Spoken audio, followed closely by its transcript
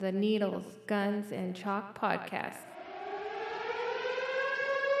the Needles, Guns, and Chalk podcast.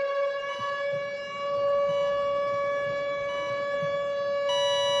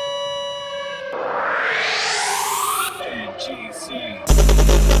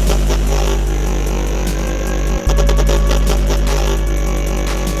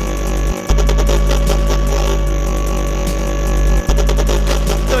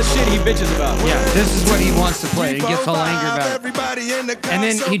 Shit he bitches about. Yeah, this is what he wants to play. He gets all angry about it. And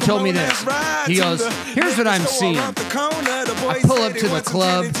then he told me this. He goes, here's what I'm seeing. I pull up to the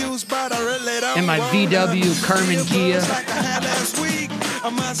club in my VW Carmen Ghia.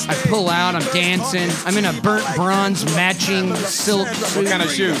 I pull out, I'm dancing. I'm in a burnt bronze matching silk suit. What kind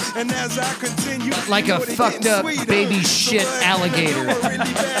of shoes? Like a fucked up baby shit alligator.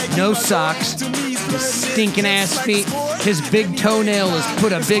 No socks. His stinking ass feet. His big toenail has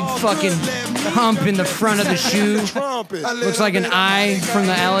put a big fucking hump in the front of the shoe. Looks like an eye from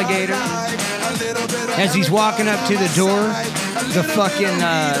the alligator. As he's walking up to the door, the fucking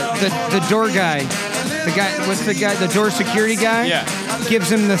the door guy, the door security guy, gives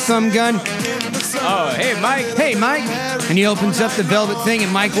him the thumb gun. Oh, hey, Mike. Hey, Mike. And he opens up the velvet thing,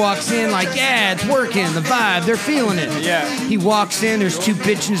 and Mike walks in like, yeah, it's working, the vibe, they're feeling it. Yeah. He walks in, there's two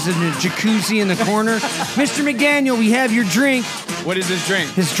bitches in a jacuzzi in the corner. Mr. McDaniel, we have your drink. What is his drink?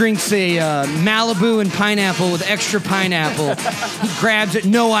 His drink's a Malibu and pineapple with extra pineapple. He grabs it,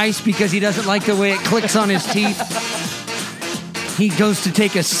 no ice, because he doesn't like the way it clicks on his teeth. He goes to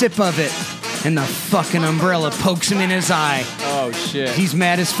take a sip of it, and the fucking umbrella pokes him in his eye. Oh, shit. He's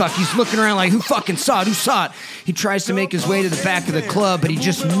mad as fuck. He's looking around like, who fucking saw it? Who saw it? He tries to make his way to the back of the club, but he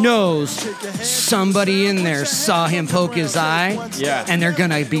just knows somebody in there saw him poke his eye. Yeah. And they're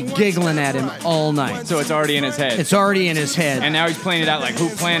gonna be giggling at him all night. So it's already in his head. It's already in his head. And now he's playing it out like who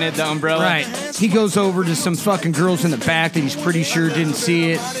planted the umbrella. Right. He goes over to some fucking girls in the back that he's pretty sure didn't see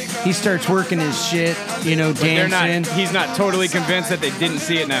it. He starts working his shit, dancing. He's not totally convinced that they didn't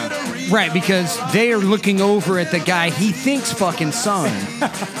see it now. Right, because they are looking over at the guy he thinks fucking saw him.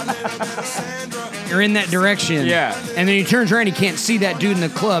 Or in that direction. Yeah. And then he turns around, he can't see that dude in the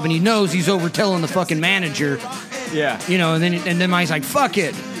club, and he knows he's over telling the fucking manager. Yeah. And then Mike's like, fuck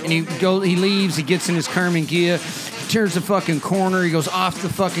it. And he leaves, he gets in his Carmen Ghia, he turns the fucking corner, he goes off the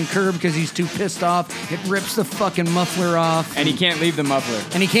fucking curb because he's too pissed off. It rips the fucking muffler off. And he can't leave the muffler.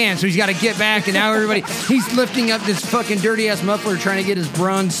 And he can, so he's got to get back, and now he's lifting up this fucking dirty-ass muffler trying to get his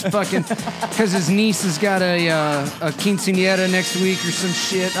bronze fucking, because his niece has got a quinceañera next week or some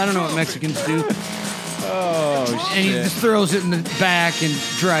shit. I don't know what Mexicans do. Oh, shit. And he just throws it in the back and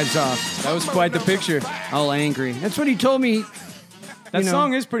drives off. That was quite the picture. All angry. That's what he told me. That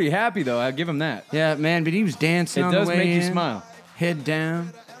song is pretty happy, though. I'll give him that. Yeah, man, but he was dancing on the way in. It does make you smile. Head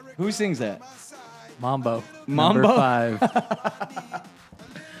down. Who sings that? Mambo. Mambo? Number 5.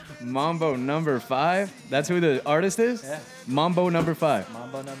 Mambo number 5? That's who the artist is? Yeah. Mambo number 5.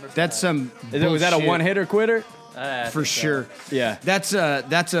 Mambo number 5. That's some Was that a bullshit. one-hitter quitter? For sure. Yeah. That's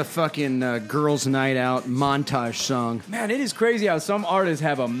a fucking girls' night out montage song. Man, it is crazy how some artists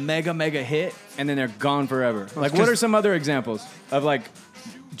have a mega hit and then they're gone forever. Like, what are some other examples of, like,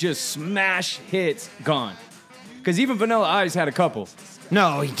 just smash hits gone? Because even Vanilla Ice had a couple.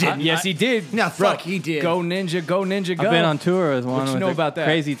 No, he didn't. Yes, he did. No, Bro, fuck, he did. Go Ninja, go. I've been on tour with one. What you with know about that?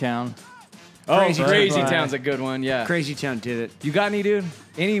 Crazy Town. Oh, Crazy Crazy Town. Town's a good one, yeah. Crazy Town did it. You got any, dude?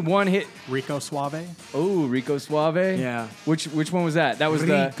 Any one hit? Rico Suave. Oh, Rico Suave? Yeah. Which one was that? That was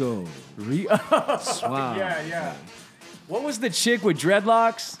Rico. Suave. Yeah. What was the chick with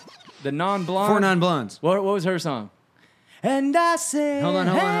dreadlocks? The non-blonde? 4 Non-Blondes. What was her song? And I said, Hold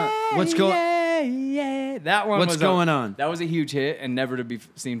on. What's going? Yeah. That one. What's going on? That was a huge hit and never to be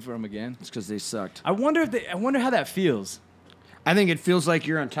seen from again. It's because they sucked. I wonder how that feels. I think it feels like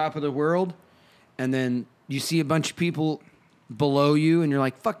you're on top of the world, and then you see a bunch of people below you, and you're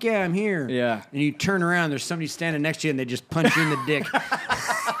like, fuck yeah, I'm here. Yeah. And you turn around, there's somebody standing next to you, and they just punch you in the dick.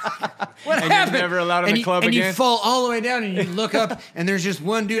 What And happened? you're never allowed in the club and again? you fall all the way down, and you look up, and there's just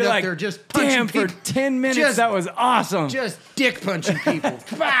one dude You're up like, there just punching damn, people. for 10 minutes, Just- that was awesome. Just dick punching people.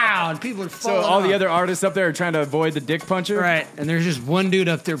 Wow, and people are So falling all the off. other artists up there are trying to avoid the dick puncher? Right, and there's just one dude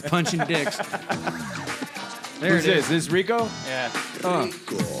up there punching dicks. There Who's it this? This Rico? Yeah.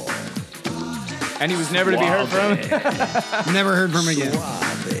 And he was never to be heard from? Never heard from him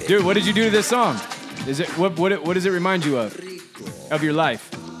again. Dude, what did you do to this song? What does it remind you of your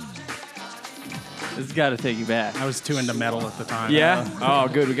life? This has got to take you back. I was too into metal at the time. Yeah? Oh,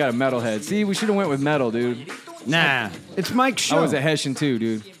 good. We got a metalhead. See, we should have went with metal, dude. Nah, it's Mike's show. I was a Hessian too,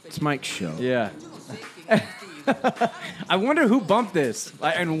 dude. It's Mike's show. Yeah. I wonder who bumped this,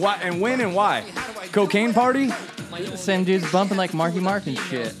 like, and why, and when, and why. Cocaine party? Same dude's bumping like Marky Mark and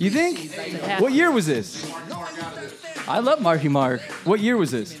shit. You think? What year was this? I love Marky Mark. What year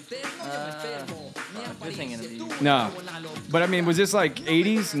was this? This ain't gonna be. No. But I mean, was this like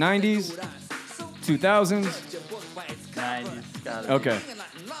 80s, 90s, 2000s? 90s. Got it. Okay.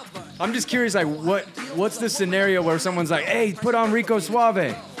 I'm just curious, like, what's the scenario where someone's like, hey, put on Rico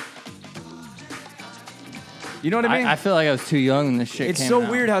Suave? You know what I mean? I feel like I was too young when this shit It's came so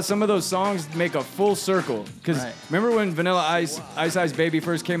out. weird how some of those songs make a full circle. Because Right. remember when Vanilla Ice, Ice Ice Baby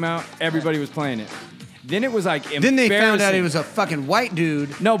first came out? Everybody was playing it. Then it was like Then they found out embarrassing. he was a fucking white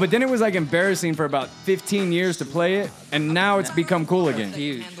dude. No, but then it was like embarrassing for about 15 years to play it, and now it's become cool again.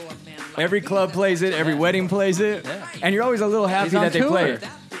 Huge. Every club plays it, every wedding plays it, Yeah. and you're always a little happy He's on that they play tour. it.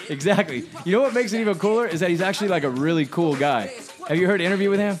 Exactly. You know what makes it even cooler is that he's actually like a really cool guy. Have you heard an interview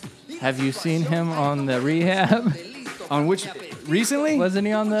with him? Have you seen him on the Rehab? On which recently? Wasn't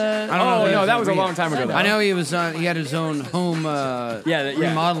he on the? I don't know Oh if no, was that a was a rehab. long time ago. Though. I know he was on. He had his own home Yeah.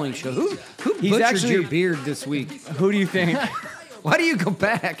 remodeling show. Who He's butchered actually- your beard this week? Who do you think? Why do you go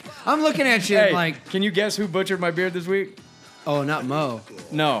back? I'm looking at you Hey, like, can you guess who butchered my beard this week? oh, not Mo.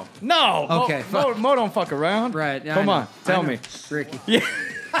 No. Okay, Mo don't fuck around. Right. yeah, Come I know. on, tell I know. me. Ricky. Yeah.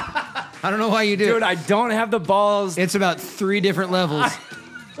 I don't know why you do Dude, it. I don't have the balls. It's about 3 different levels.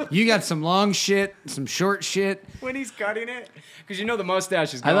 You got some long shit, some short shit. When he's cutting it, because you know the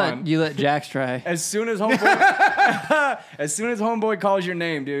mustache is I gone. let you let Jax try. As soon as homeboy, as soon as homeboy calls your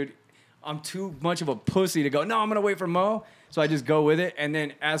name, dude, I'm too much of a pussy to go. No, I'm gonna wait for Mo. So I just go with it, and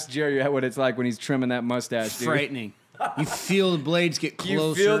then ask Jerry what it's like when he's trimming that mustache, dude. Frightening. You feel the blades get You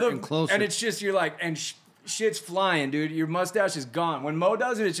closer feel them, and closer. and it's just you're like, and shit's flying, dude. Your mustache is gone. When Mo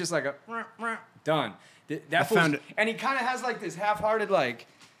does it, it's just like a done. That fool's- found it. and he kind of has like this half-hearted like.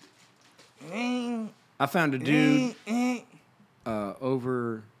 I found a dude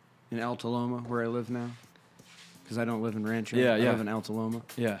over in Alta Loma where I live now. Because I don't live in Rancho. Yeah, I yeah. live in Alta Loma.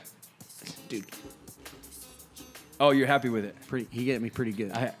 Yeah. Dude, Oh, you're happy with it? he get me pretty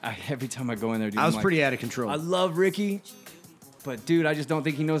good. I every time I go in there, dude, I I'm was like, pretty out of control. I love Ricky, but dude, I just don't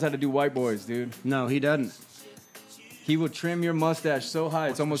think he knows how to do white boys, dude. No, he doesn't. He will trim your mustache so high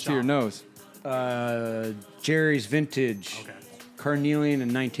it's almost to your nose. Jerry's Vintage. Okay. Carnelian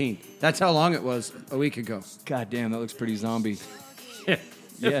and 19th. That's how long it was a week ago. God damn, that looks pretty zombie. Yeah,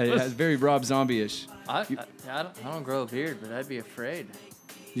 it's very Rob Zombie-ish. I don't grow a beard, but I'd be afraid.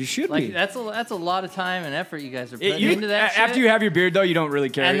 You should Like be. that's a lot of time and effort you guys are putting into that. After shit. you have your beard, though, you don't really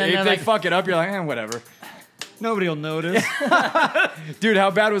care. And then If they're they like- fuck it up, you're like, whatever. Nobody will notice. Dude,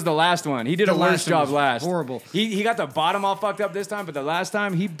 how bad was the last one? He did The a worse last one job was last. horrible. He got the bottom all fucked up this time, but the last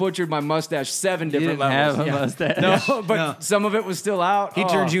time he butchered my mustache 7 You different didn't have levels. a mustache. No, but No. some of it was still out. He Oh.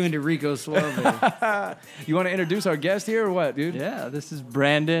 turned you into Rico Suave. You want to introduce our guest here or what, dude? Yeah, this is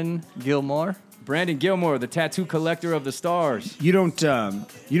Brandon Gilmore. Brandon Gilmore, the tattoo collector of the stars. You don't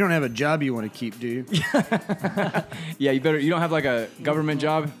have a job you want to keep, do you? Yeah, you don't have like a government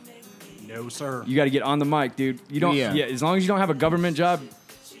job. No, sir. You got to get on the mic, dude. You don't. Yeah. Yeah. As long as you don't have a government job,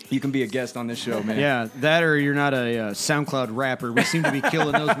 you can be a guest on this show, man. Yeah, that or you're not a SoundCloud rapper. We seem to be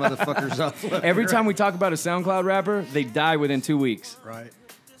killing those motherfuckers off. Every time we talk about a SoundCloud rapper, they die within 2 weeks. Right.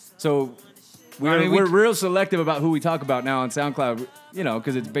 So I mean, we're real selective about who we talk about now on SoundCloud. You know,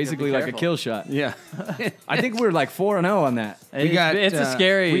 because it's basically like a careful. kill shot. Yeah. I think we're like 4-0 on that. It's, got, it's a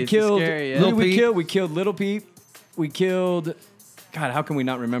scary. We it's killed. A scary, Lil Lil we Peep. killed. We killed Little Peep. We killed. God, how can we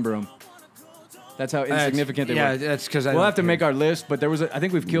not remember them? That's how insignificant they yeah, were. that's because We'll have to make our list, but there was. I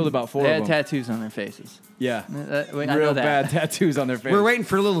think we've killed about 4 They of had them. tattoos on their faces. Yeah, I know real that. bad tattoos on their face. We're waiting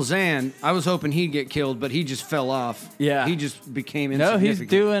for Lil Xan. I was hoping he'd get killed, but he just fell off. Yeah. He just became No, insignificant. he's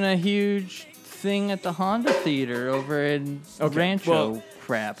doing a huge thing at the Honda Theater over in Rancho. well-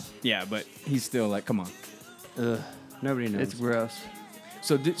 crap. Yeah, but he's still like, come on. Ugh, Nobody knows. it's gross.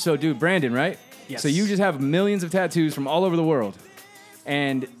 So, dude, Brandon, right? Yes. So you just have millions of tattoos from all over the world,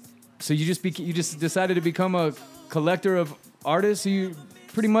 and so you just decided to become a collector of artists. So you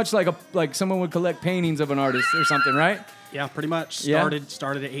pretty much like someone would collect paintings of an artist or something, right? Yeah, pretty much. Yeah.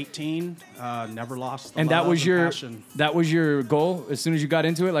 Started at 18. Never lost. The And that love was your passion. goal as soon as you got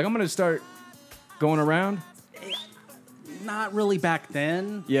into it. Like, I'm gonna start going around. Not really back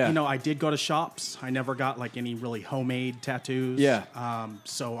then. Yeah. You know, I did go to shops. I never got like any really homemade tattoos. Yeah.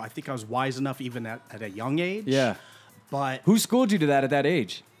 So I think I was wise enough even at a young age. Yeah. But Who schooled you to that at that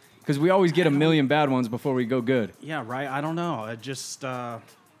age? Because we always get a million bad ones before we go good. yeah, right. I don't know. I Just I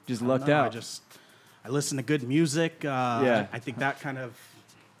lucked don't know. out. I listen to good music. Yeah. I think that kind of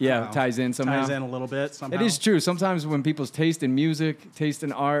Yeah, I don't know, ties in somehow. Ties in a little bit somehow. It is true. Sometimes when people's taste in music, taste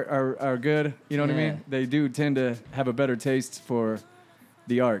in art are good, you know what I Yeah. mean? They do tend to have a better taste for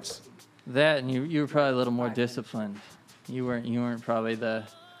the arts. That and you were probably a little more disciplined. You weren't probably the.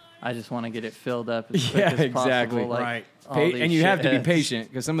 I just want to get it filled up as quick as exactly. possible. Like Right. all these And you have to be shitheads. patient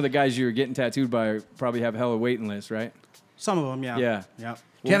because some of the guys you're getting tattooed by probably have hella waiting lists, right? Some of them, yeah. Yeah. Yeah.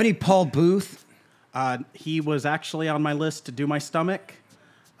 Do you have any Paul Booth? He was actually on my list to do my stomach.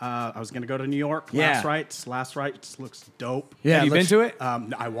 I was going to go to New York. Yeah. Last rites looks dope. Yeah, have you been to it?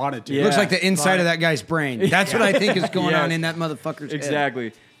 I wanted to. Yeah. Looks like the inside of that guy's brain. That's what I think is going Yes. on in that motherfucker's head.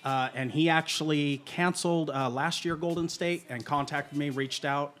 Exactly. And he actually canceled last year Golden State and contacted me, reached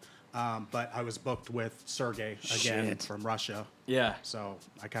out. But I was booked with Sergey again Shit. from Russia. Yeah. So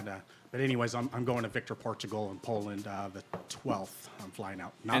I kind of. But anyways, I'm going to Victor, Portugal, and Poland the 12th. I'm flying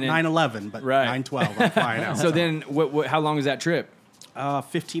out. Not And then- 9/11, but Right. 9/12. I'm flying out. So then, how long is that trip?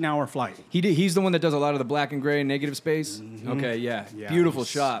 15-hour flight. He's the one that does a lot of the black and gray negative space. Okay, yeah. Yeah, Beautiful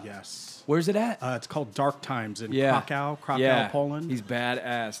he's- shot. Yes. Where's it at? It's called Dark Times in yeah. Krakow, Poland. He's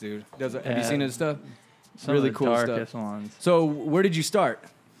badass, dude. Have you Yeah. seen his stuff? Some really of the cool stuff. darkest ones. So where did you start?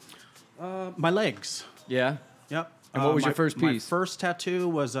 My legs. Yeah. Yep. And what was your my- first My piece? first tattoo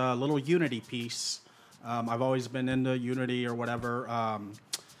was a little Unity piece. I've always been into Unity or whatever.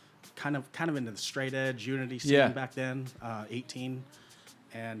 Kind of into the straight edge Unity scene Yeah. back then. 18,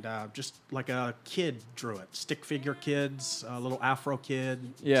 and just like a kid drew it. Stick figure kids, a little Afro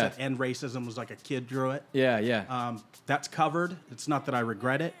kid. Yeah. Except end racism was like a kid drew it. Yeah, yeah. That's covered. It's not that I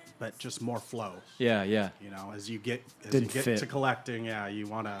regret it, but just more flow. Yeah, yeah. You know, as you get Didn't fit. to collecting, yeah, you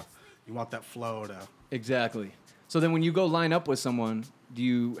want that flow to. Exactly. So then when you go line up with someone, do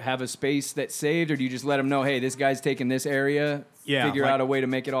you have a space that's saved or do you just let them know, hey, this guy's taking this area, Yeah, figure like- out a way to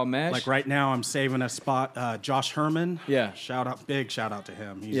make it all mesh? Like right now, I'm saving a spot. Josh Herman. Yeah. Big shout out to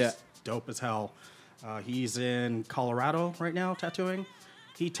him. He's Yeah. dope as hell. He's in Colorado right now tattooing.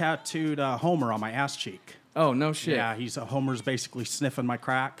 He tattooed Homer on my ass cheek. Oh, no shit. Yeah, Homer's basically sniffing my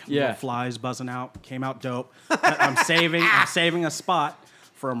crack. Yeah. Little flies buzzing out. Came out dope. I'm saving a spot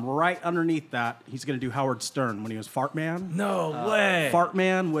from right underneath that. He's gonna do Howard Stern when he was Fart Man. No way. Fart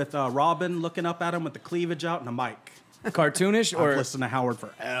Man with Robin looking up at him with the cleavage out and a mic. Cartoonish I've or? listened to Howard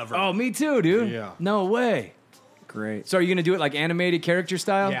forever. Oh, me too, dude. Yeah. No way. Great. So are you going to do it like animated character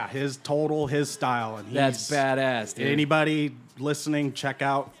style? Yeah, his style, and That's badass, dude. Anybody listening, check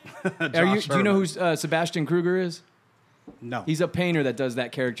out. Josh Do you know Herman. who Sebastian Kruger is? No, He's a painter that does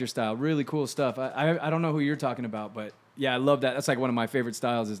that character style. Really cool stuff. I don't know who you're talking about, but yeah, I love that. That's like one of my favorite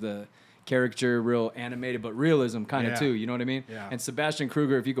styles is the character, real animated, but realism kind of Yeah. too. You know what I mean? Yeah. And Sebastian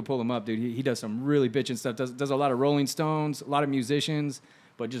Kruger, if you could pull him up, dude, he does some really bitchin' stuff. Does a lot of Rolling Stones, a lot of musicians,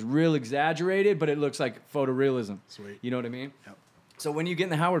 but just real exaggerated, but it looks like photorealism. Sweet. You know what I mean? Yep. So when you get in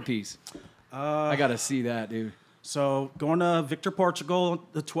the Howard piece, I gotta see that, dude. So going to Victor, Portugal,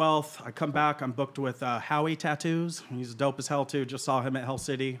 the 12th. I come back. I'm booked with Howie Tattoos. He's dope as hell too. Just saw him at Hell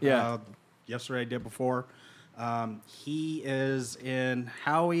City. Yeah. Yesterday, day before.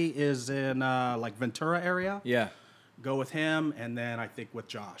 Howie is in like Ventura area. Yeah. Go with him, and then I think with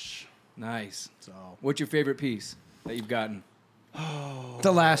Josh. Nice. So What's your favorite piece that you've gotten?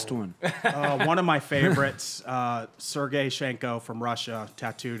 The last one. one of my favorites, Sergei Shenko from Russia,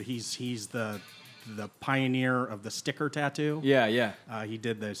 tattooed. He's the pioneer of the sticker tattoo. Yeah, yeah. He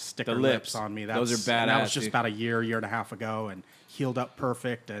did the sticker The lips. on me. Those are and That badass, was just dude. about a year and a half ago, and healed up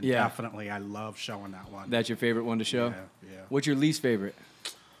perfect. And Yeah. definitely, I love showing that one. That's your favorite one to show? Yeah. What's your least favorite?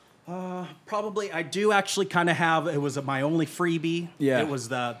 Probably, I do actually kind of have. It was my only freebie. Yeah. It was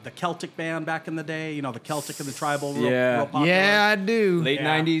the Celtic band back in the day. You know, the Celtic and the tribal. Yeah. Real popular. Yeah, I do. Late Yeah.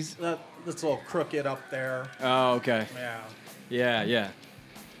 90s? This little crooked up there. Oh, okay. Yeah. Yeah, yeah.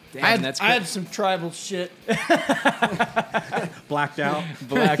 Damn, I had, that's I had some tribal shit. Blacked out.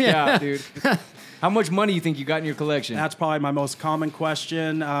 blacked out, dude. How much money you think you got in your collection? That's probably my most common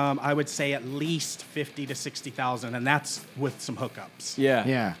question. I would say at least 50 to 60,000, and that's with some hookups. yeah.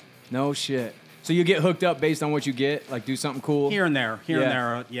 Yeah. No shit. So you get hooked up based on what you get? Like do something cool? Here and there, Yeah. and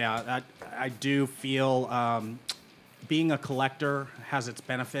there. Yeah, I do feel being a collector has its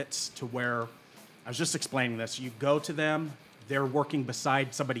benefits to where I was just explaining this. You go to them, they're working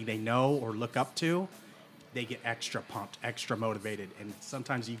beside somebody they know or look up to. They get extra pumped, extra motivated, and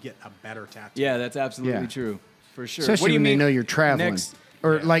sometimes you get a better tattoo. Yeah, that's absolutely Yeah. true. For sure. Especially what do you when mean they know you're traveling. Next,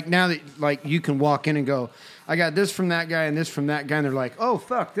 Or like now that like you can walk in and go, I got this from that guy and this from that guy, and they're like, oh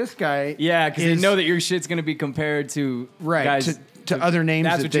fuck, this guy. yeah, because they is- know that your shit's going to be compared to Right, guys to other names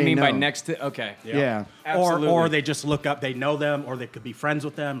That's that what you they mean by know. next to. Okay. Yeah. Absolutely. Or they just look up, they know them, or they could be friends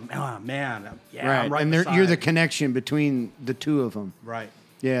with them. Oh man, yeah, Right. I'm right and beside. you're the connection between the two of them. right.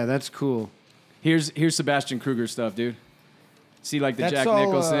 Yeah, that's cool. Here's Sebastian Kruger stuff, dude. See like the That's Jack all,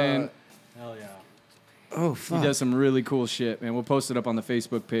 Nicholson. Hell yeah. Oh He fuck. does some really cool shit, man. We'll post it up on the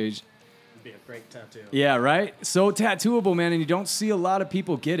Facebook page. It'd be a great tattoo. Yeah, right? So tattooable, man, and you don't see a lot of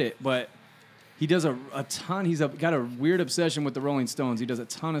people get it, but he does a ton. He's got a weird obsession with the Rolling Stones. He does a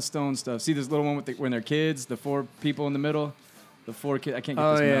ton of Stone stuff. See this little one with when they're kids, the 4 people in the middle? The 4 kids. I can't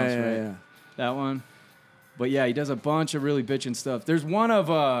get this mouse right. Yeah. That one. But yeah, he does a bunch of really bitchin' stuff. There's one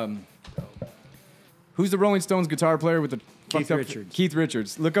of, who's the Rolling Stones guitar player with the Keith fucked up- Richards. Keith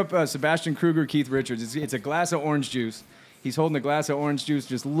Richards. Look up Sebastian Kruger, Keith Richards. It's a glass of orange juice. He's holding a glass of orange juice,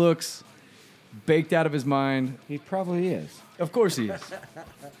 just looks baked out of his mind. He probably is. Of course he is.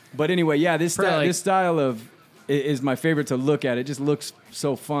 But anyway, yeah, this style of is my favorite to look at. It just looks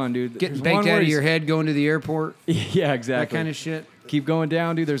so fun, dude. Getting There's baked one where out of he's- your head going to the airport. Yeah, exactly. That kind of shit. Keep going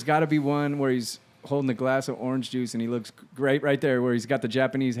down, dude. There's got to be one where he's holding a glass of orange juice and he looks great right there where he's got the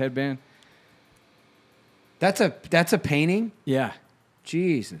Japanese headband. That's a painting? Yeah.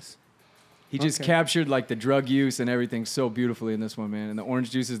 Jesus. He just captured like the drug use and everything so beautifully in this one, man. And the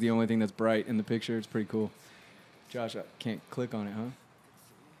orange juice is the only thing that's bright in the picture. It's pretty cool. Josh, I can't click on it, huh?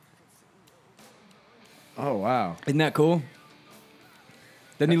 Oh, wow. Isn't that cool?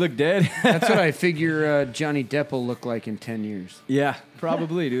 Doesn't he look dead? That's what I figure Johnny Depp will look like in 10 years. Yeah,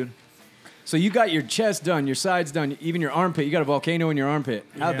 probably, dude. So you got your chest done, your sides done, even your armpit. You got a volcano in your armpit.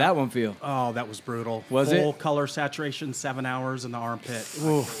 How'd Yeah. that one feel? Oh, that was brutal. Was it? Full color saturation, 7 hours in the armpit.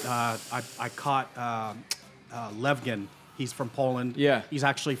 I caught Levgin. He's from Poland. Yeah. He's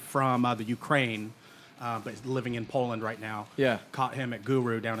actually from the Ukraine, but he's living in Poland right now. Yeah. Caught him at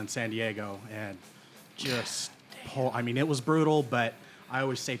Guru down in San Diego, and just, I mean, it was brutal, but I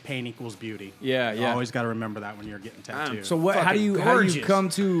always say pain equals beauty. Yeah, You yeah. always got to remember that when you're getting tattooed. So what? How do you come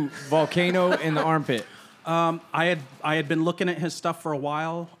to volcano in the armpit? I had been looking at his stuff for a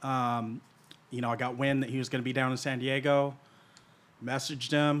while. I got wind that he was going to be down in San Diego.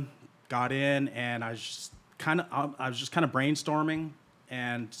 Messaged him, got in, and I was just kind of brainstorming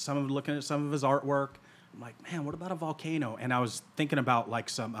and looking at some of his artwork. I'm like, man, what about a volcano? And I was thinking about like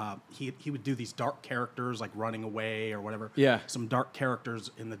some he would do these dark characters like running away or whatever. Yeah. Some dark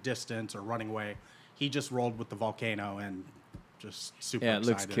characters in the distance or running away. He just rolled with the volcano and just super Yeah, it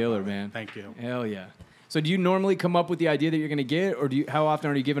looks excited killer, about it. man. Thank you. Hell yeah. So do you normally come up with the idea that you're going to get, or how often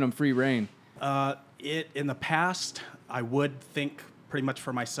are you giving them free reign? In the past, I would think pretty much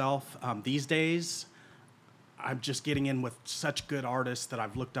for myself. These days, I'm just getting in with such good artists that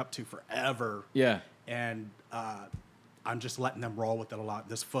I've looked up to forever. Yeah. And I'm just letting them roll with it a lot.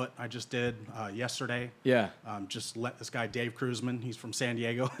 This foot I just did yesterday. Yeah. Just let this guy, Dave Cruzman, he's from San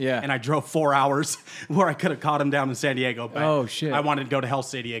Diego. Yeah. And I drove 4 hours where I could have caught him down in San Diego. But Oh, shit. I wanted to go to Hell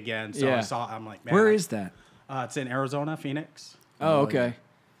City again. So Yeah. I'm like, man. Where is that? It's in Arizona, Phoenix. Oh, okay.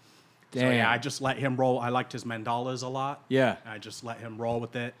 So Damn. yeah, I just let him roll. I liked his mandalas a lot. Yeah. I just let him roll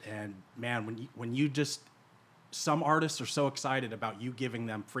with it. And man, when you just, some artists are so excited about you giving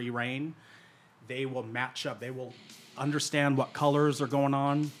them free reign, they will match up. They will understand what colors are going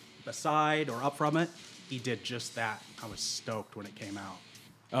on beside or up from it. He did just that. I was stoked when it came out.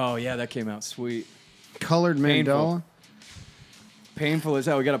 Oh, yeah, that came out sweet. Colored Painful. mandala? Painful as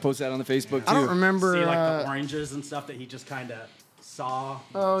hell. We got to post that on the Facebook, too. I don't remember. See like the oranges and stuff that he just kind of saw,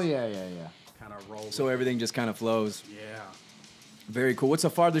 Oh, yeah. kind of rolled. So everything just kind of flows. Yeah. Very cool. What's the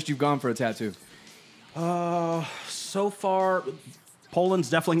farthest you've gone for a tattoo? So far, Poland's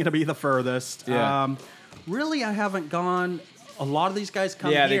definitely going to be the furthest. Yeah. Really, I haven't gone. A lot of these guys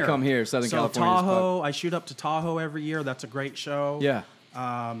come Yeah, here. they come here, Southern so California is Tahoe, I shoot up to Tahoe every year. That's a great show. Yeah.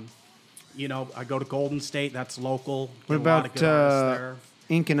 I go to Golden State. That's local. What Get a lot of about good artists there.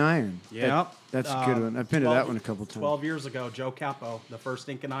 Ink and Iron? Yep. That's a good one. I've been to that one a couple times. 12 years ago, Joe Capo, the first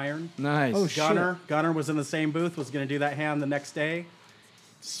Ink and Iron. Nice. Oh, shit. Gunner was in the same booth, was going to do that hand the next day.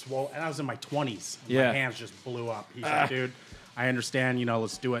 And I was in my 20s. And Yeah. My hands just blew up. He's like, dude, I understand,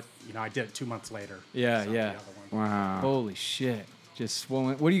 let's do it. I did it 2 months later. Yeah, So, yeah. the other one. Wow. Holy shit. Just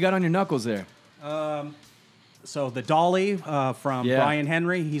swollen. What do you got on your knuckles there? So the Dolly from Yeah. Brian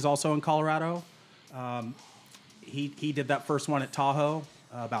Henry, he's also in Colorado. He did that first one at Tahoe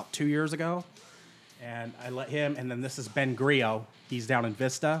about 2 years ago. And I let him, and then this is Ben Grillo. He's down in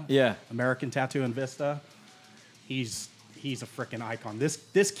Vista. Yeah. American Tattoo in Vista. He's a freaking icon.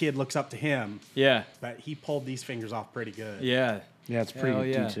 This kid looks up to him, Yeah. but he pulled these fingers off pretty good. Yeah. Yeah, it's pretty Hell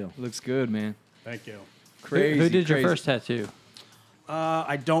yeah. detailed. Looks good, man. Thank you. Crazy. Who did crazy. your first tattoo?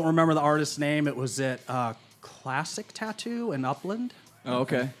 I don't remember the artist's name. It was at Classic Tattoo in Upland. Oh,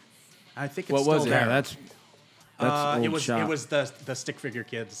 okay. I think it's What still was it? there. Yeah, that's old it was shot. it was the stick figure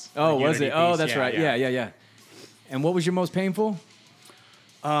kids. Oh, the was Unity it? Oh, piece. that's right. Yeah. And what was your most painful?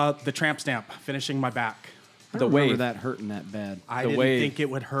 The tramp stamp, finishing my back. I the don't remember wave. that hurting that bad. I The didn't wave. think it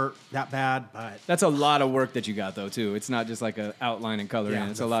would hurt that bad, but That's a lot of work that you got though too. It's not just like a outline and color in.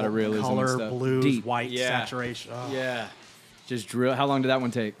 It's the a lot of full realism color, and stuff. blues, Deep. white, Yeah. saturation. Oh. Yeah. Just drill. How long did that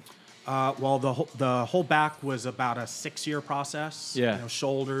one take? Well, the whole back was about a 6-year process. Yeah. You know,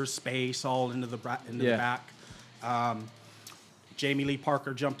 shoulders, space, all into the Yeah. back. Jamie Lee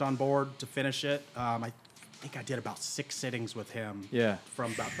Parker jumped on board to finish it. I think I did about 6 sittings with him. Yeah.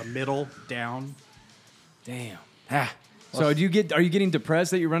 From about the middle down. Damn. So are you getting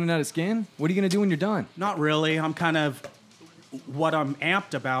depressed that you're running out of skin? What are you gonna do when you're done? Not really. What I'm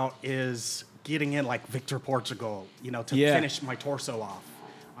amped about is getting in like Victor Portugal, to Yeah. finish my torso off.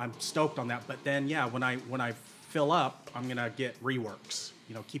 I'm stoked on that. But then, when I fill up, I'm gonna get reworks.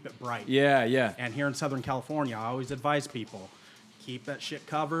 Keep it bright. Yeah, yeah. And here in Southern California, I always advise people keep that shit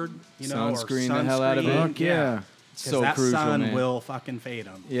covered. Sunscreen or the hell out of it. sunscreen, Fuck yeah. Because So that crucial, sun man. will fucking fade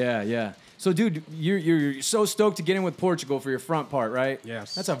them. Yeah, yeah. So, dude, you're so stoked to get in with Portugal for your front part, right?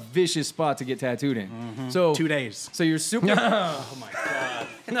 Yes. That's a vicious spot to get tattooed in. So 2 days. So you're super. Oh my god.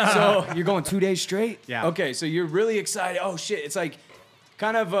 So you're going 2 days straight? Yeah. Okay, so you're really excited. Oh shit! It's like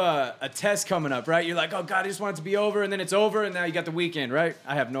kind of a test coming up, right? You're like, oh god, I just want it to be over, and then it's over, and now you got the weekend, right?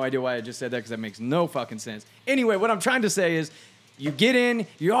 I have no idea why I just said that because that makes no fucking sense. Anyway, what I'm trying to say is, you get in,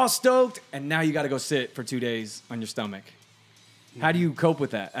 you're all stoked, and now you got to go sit for 2 days on your stomach. How do you cope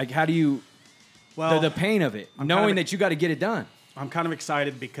with that? Like, how do you? Well, The pain of it, I'm knowing kind of- that you got to get it done. I'm kind of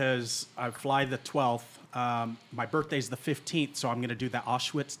excited because I fly the 12th. My birthday's the 15th, so I'm going to do that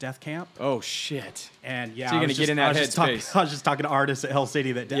Auschwitz death camp. Oh shit! And yeah, So you're I gonna was get just- in that I was just talking- headspace. I was just talking to artists at Hell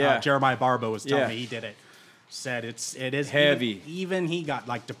City that Yeah. Jeremiah Barbo was telling Yeah. me he did it. Said it is Heavy. Even he got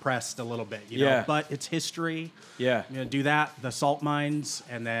like depressed a little bit, Yeah. But it's history. Yeah. I'm gonna do that, the salt mines,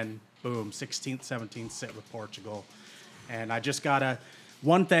 and then boom, 16th, 17th sit with Portugal. And I just got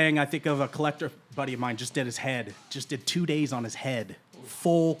one thing I think of, a collector buddy of mine just did his head. Just did 2 days on his head,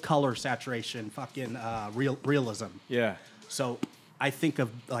 full color saturation, fucking realism. Yeah. So I think of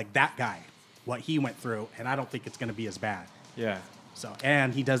like that guy, what he went through, and I don't think it's gonna be as bad. Yeah. So,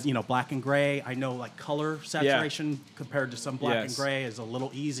 and he does, black and gray. I know like color saturation compared to some black and Yes. gray is a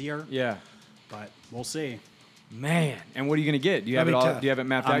little easier, Yeah. but we'll see. Man, and what are you gonna get? Do you have it That'd be all? tough. Do you have it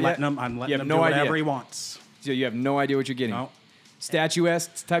mapped I'm out letting yet? him, I'm You letting have him no do whatever idea. he wants. So you have no idea what you're getting. No.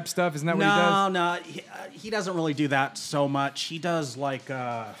 Statuesque type stuff, isn't that what he does? No, he doesn't really do that so much. He does like,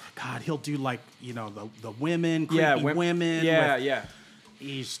 he'll do like, the women, creepy women. Yeah, with-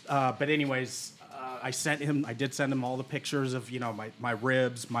 yeah. But anyways, I did send him all the pictures of, my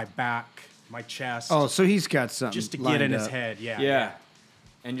ribs, my back, my chest. Oh, so he's got something just to get lined in his up. head. Yeah. Yeah.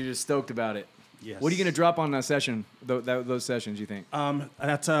 And you're just stoked about it. Yes. What are you gonna drop on that session? Those sessions, you think?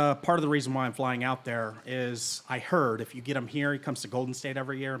 That's part of the reason why I'm flying out there is I heard if you get him here, he comes to Golden State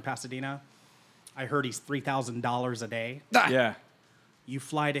every year in Pasadena. I heard he's $3,000 a day. Yeah. You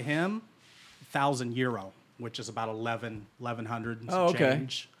fly to him, €1,000, which is about 1,100 and some Oh, okay.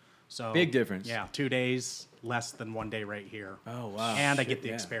 change. So Big difference. Yeah, 2 days less than 1 day right here. Oh, wow. And I Shit, get the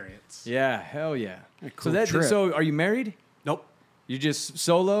yeah. experience. Yeah. Hell yeah. cool so trip. So are you married? Nope. You just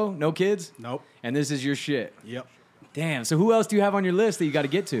solo, no kids, Nope. and this is your shit. Yep. Damn. So who else do you have on your list that you got to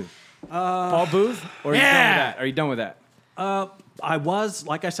get to? Paul Booth, or are you done with yeah. that? Are you done with that? I was,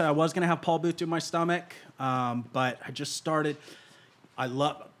 like I said, I was going to have Paul Booth do my stomach, but I just started. I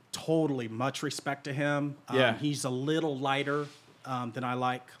love, totally much respect to him. Yeah. He's a little lighter than I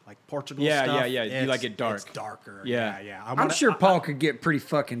like Portugal Yeah, stuff. yeah. You like it dark. It's darker. Yeah. Yeah. I'm sure Paul could get pretty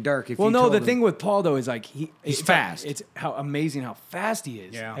fucking dark if Well, you no, told the him. thing with Paul though is like He's it's fast. It's how amazing how fast he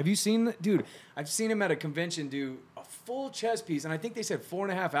is. Yeah. Have you seen that, dude? I've seen him at a convention do a full chest piece, and I think they said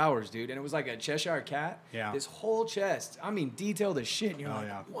 4.5 hours, dude. And it was like a Cheshire cat. Yeah. This whole chest. I mean, detailed as shit. And you're like,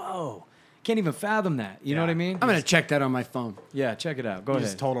 yeah. whoa, can't even fathom that. You know Yeah. what I mean? I'm gonna check that on my phone. Yeah, check it out. Go He's a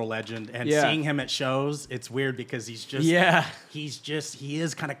ahead. total legend. And Yeah. seeing him at shows, it's weird because he's just, Yeah. he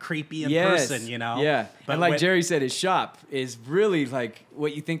is kind of creepy in Yes. person, Yeah. But and like when- Jerry said, his shop is really like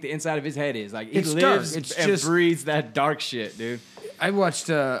what you think the inside of his head is. Like he It's dark. lives It's and just- breathes that dark shit, dude. I watched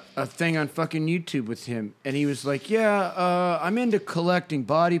a thing on fucking YouTube with him, and he was like, "Yeah, I'm into collecting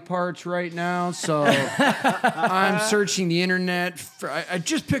body parts right now, so I'm searching the internet. I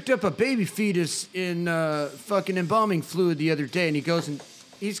just picked up a baby fetus in fucking embalming fluid the other day, and he goes and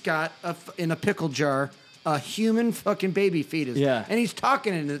he's got in a pickle jar a human fucking baby fetus. Yeah. and he's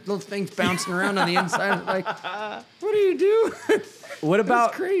talking, and the little thing's bouncing around on the inside. I'm like, what do you do? What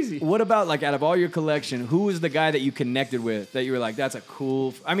about crazy. What about like out of all your collection, who was the guy that you connected with that you were like, that's a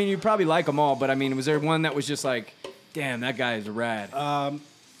cool? I mean, you probably like them all, but I mean, was there one that was just like, damn, that guy is rad?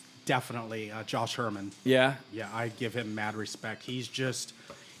 Definitely Josh Herman. yeah. Yeah, I give him mad respect. He's just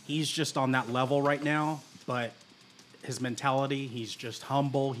on that level right now. but his mentality, he's just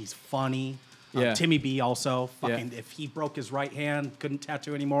humble. He's funny. Yeah. Timmy B also. Fucking, Yeah. if he broke his right hand, couldn't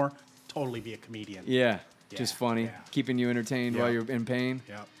tattoo anymore, totally be a comedian. Yeah. Yeah, Just funny. yeah. Keeping you entertained Yeah. while you're in pain.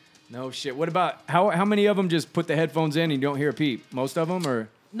 Yep. No shit. What about how many of them just put the headphones in and you don't hear a peep? Most of them, or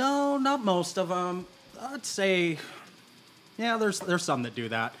No, not most of them. I'd say, yeah, there's some that do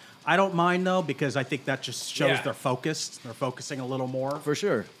that. I don't mind though, because I think that just shows Yeah. they're focused. They're focusing a little more. for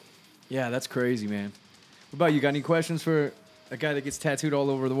sure? Yeah, that's crazy, man. What about you? Got any questions for a guy that gets tattooed all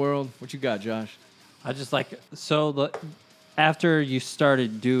over the world? What you got, Josh? I just like after you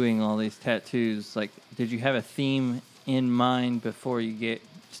started doing all these tattoos, like, did you have a theme in mind before you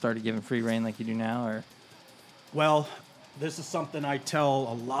started giving free reign like you do now, or? Well, this is something I tell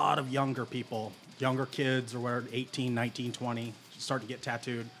a lot of younger people, younger kids, or where 18, 19, 20, start to get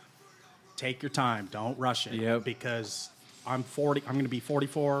tattooed. Take your time. Don't rush it. Yep. Because I'm 40. I'm going to be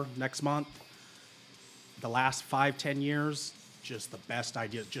 44 next month. The last 5-10 years, just the best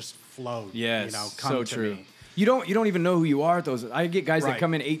ideas just flowed. Yes, come so to true. me. You don't even know who you are at those. I get guys that Right.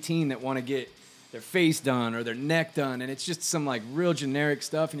 come in 18 that want to get their face done or their neck done, and it's just some like real generic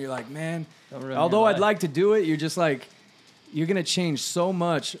stuff, and you're like, man. Don't ruin Although your I'd life. like to do it, you're just like, you're gonna change so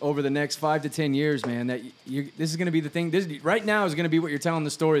much over the next 5 to 10 years, man. That this is gonna be the thing. This right now is gonna be what you're telling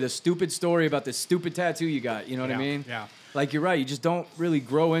the story, the stupid story about the stupid tattoo you got. You know what I Yeah, mean? yeah. Like you're right. You just don't really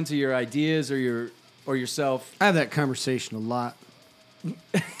grow into your ideas or yourself. I have that conversation a lot.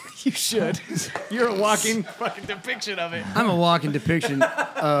 You should. You're a walking fucking depiction of it. I'm a walking depiction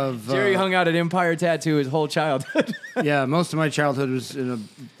of. Jerry hung out at Empire Tattoo his whole childhood. Yeah, most of my childhood was in a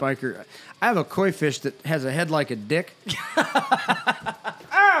biker. I have a koi fish that has a head like a dick.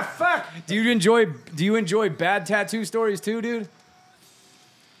 Do you enjoy bad tattoo stories too, dude?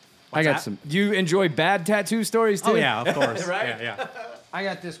 I got that? some. Do you enjoy bad tattoo stories too? Oh, yeah, of course. Right? Yeah. I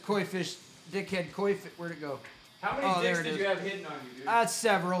got this koi fish, dickhead koi fish. Where'd it go? How many Oh, dicks there it did is. you have hidden on you, dude?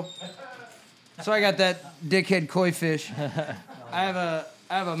 Several. So I got that dickhead koi fish. I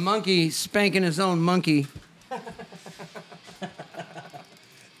have a monkey spanking his own monkey.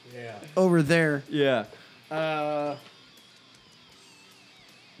 Over there. Yeah.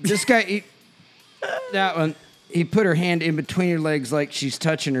 This guy, that one, he put her hand in between her legs like she's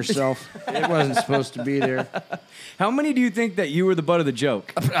touching herself. It wasn't supposed to be there. How many do you think that you were the butt of the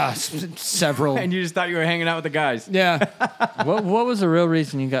joke? Several. And you just thought you were hanging out with the guys? Yeah. What was the real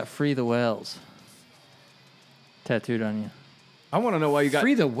reason you got Free the Whales tattooed on you? I want to know why you got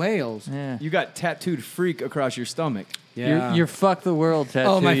Free the whales. Yeah. you got tattooed freak across your stomach. Yeah. Your fuck the world tattoo.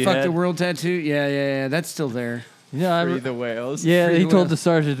 Oh, my you fuck had. the world tattoo? Yeah. That's still there. Yeah, Free the whales. yeah. Free He the told whales. the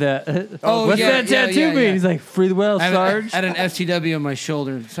sergeant that. Oh, what's yeah, that yeah, tattoo yeah, mean? yeah. He's like, Free the Whales, I Sarge. had an FTW on my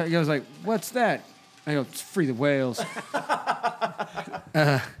shoulder. So I was like, what's that? I go, it's Free the Whales.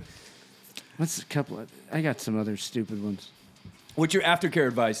 What's a couple of... I got some other stupid ones. What's your aftercare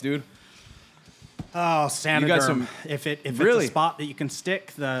advice, dude? Oh, Sanoderm. You got some- If it's Really? a spot that you can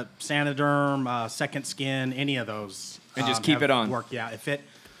stick, the Sanoderm, Second Skin, any of those. And just keep have it on. Work, yeah.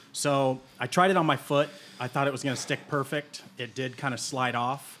 So I tried it on my foot. I thought it was going to stick perfect. It did kind of slide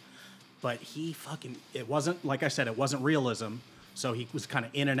off. But it wasn't, like I said, it wasn't realism. So he was kind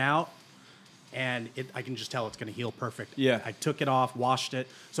of in and out. And I can just tell it's going to heal perfect. Yeah. I took it off, washed it.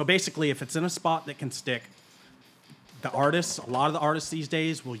 So basically, if it's in a spot that can stick, a lot of the artists these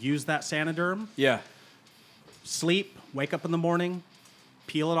days will use that Sanoderm. Yeah. Sleep, wake up in the morning,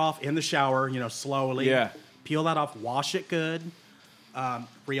 peel it off in the shower, slowly. Yeah. Peel that off, wash it good,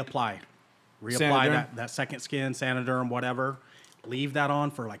 reapply. Sanoderm? that Second Skin, Sanoderm, whatever. Leave that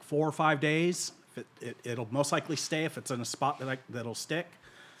on for like 4 or 5 days. It'll most likely stay if it's in a spot that'll stick.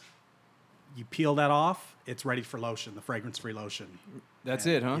 You peel that off, it's ready for lotion, the fragrance-free lotion. That's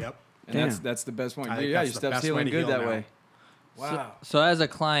it, huh? Yep. And that's the best point. I think Yeah, your that's the stuff's best way healing to good heal that now. way. Wow. So as a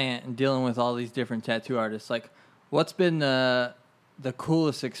client and dealing with all these different tattoo artists, like, what's been the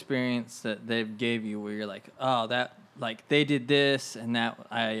coolest experience that they've gave you where you're like, oh, that, like, they did this and that,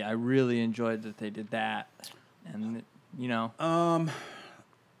 I really enjoyed that they did that, and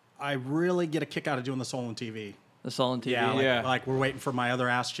I really get a kick out of doing the Solon TV. the Solon TV. Yeah, like we're waiting for my other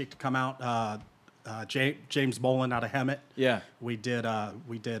ass cheek to come out. James Boland out of Hemet. Yeah. We did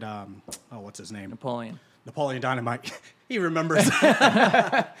what's his name? Napoleon Dynamite. He remembers.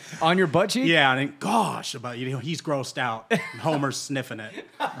 On your butt cheek? Yeah, and gosh, he's grossed out. And Homer's sniffing it.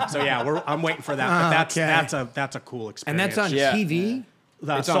 So yeah, I'm waiting for that. But that's a cool And experience. that's on Yeah. TV?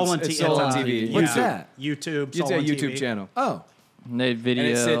 It's on TV. What's YouTube. that? YouTube. It's a Solon YouTube TV. channel. Oh. And they video.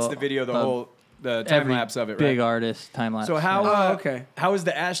 And it sits the video, the time every lapse of it, right? big artist time lapse. So how? Oh, okay. How is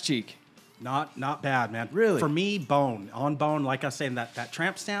the ass cheek? Not bad, man. Really? For me, bone. On bone, like I was saying, that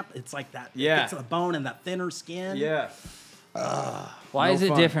tramp stamp, it's like that. Yeah. It's the bone and that thinner skin. Yeah. Why No is it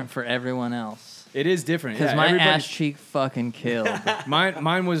fun. different for everyone else? It is different. Because Yeah, my everybody- ass cheek fucking killed.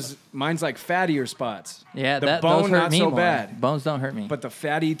 mine's like fattier spots. Yeah, the those bone hurt not me so more. bad. Bones don't hurt me. But the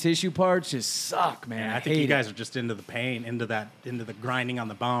fatty tissue parts just suck, man. Yeah, I I think hate you guys it. are just into the pain, into the grinding on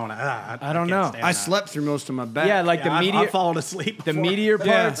the bone. I don't can't know. stand I that. slept through most of my back. Yeah, like the I've meteor. fallen asleep. The before. meteor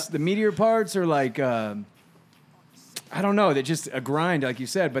parts. The meteor parts are like I don't know. They're just a grind, like you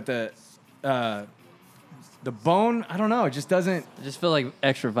said. But the bone, I don't know. It just doesn't. I just feel like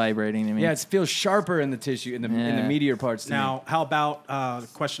extra vibrating to me. Yeah, it feels sharper in the tissue in the Yeah. meteor parts. To me. Now, how about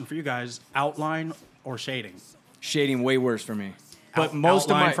question for you guys: outline or shading? Shading way worse for me. But Out- most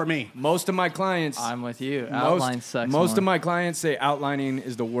of outline my for me. most of my clients, I'm with you. Outline sucks. Most more. of my clients say outlining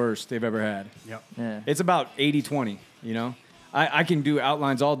is the worst they've ever had. Yep. Yeah. It's about 80-20, you know? I can do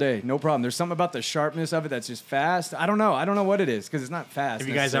outlines all day, no problem. There's something about the sharpness of it that's just fast. I don't know what it is because it's not fast. Have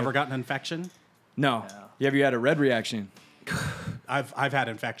you guys necessarily. ever gotten an infection? No. Have you had a red reaction? I've had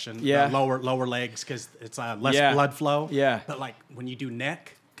infection. Yeah. Lower legs because it's less Yeah. blood flow. Yeah. But like when you do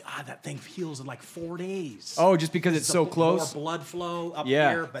neck, God, that thing heals in like 4 days. Oh, just because it's so close? More blood flow up Yeah.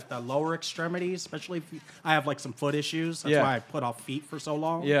 here, but the lower extremities, especially if I have like some foot issues. That's Yeah. why I put off feet for so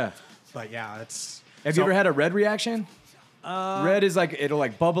long. Yeah. But yeah, it's. Have you ever had a red reaction? Red is like it'll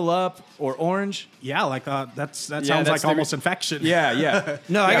like bubble up or orange. Yeah, like that sounds that's like the- almost infection. Yeah, yeah.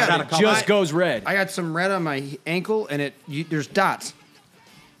 No, I Yeah, got it just goes red. I got some red on my ankle, and there's dots.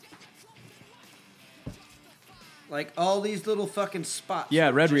 Like all these little fucking spots. Yeah,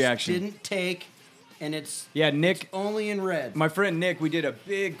 red just reaction. Didn't take, and it's Yeah, Nick, only in red. my friend Nick, we did a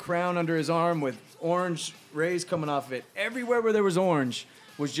big crown under his arm with orange rays coming off of it. Everywhere where there was orange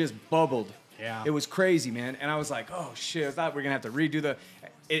was just bubbled. Yeah. It was crazy, man. And I was like, oh shit, I thought we were gonna have to redo the.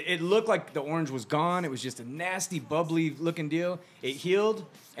 It looked like the orange was gone. It was just a nasty, bubbly looking deal. It healed,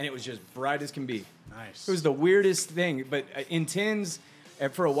 and it was just bright as can be. Nice. It was the weirdest thing. But in tins,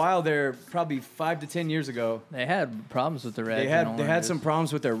 for a while there, probably 5 to 10 years ago, They had problems with the red. they had some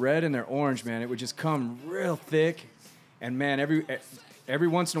problems with their red and their orange, man. It would just come real thick, and man, every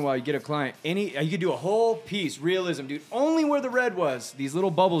once in a while you get a client. You could do a whole piece realism, dude. Only where the red was, these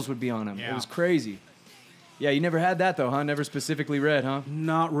little bubbles would be on them. It Yeah. was crazy. Yeah, you never had that though, huh? Never specifically red, huh?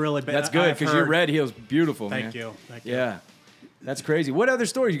 Not really, but That's good I've because your heard- red heals beautiful, man. Thank you. Thank you. Yeah, that's crazy. What other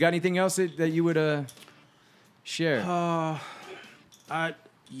stories? You got anything else that you would share?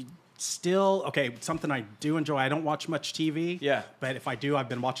 Still, okay, something I do enjoy. I don't watch much TV. Yeah. But if I do, I've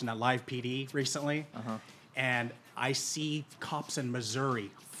been watching that Live PD recently. And I see cops in Missouri,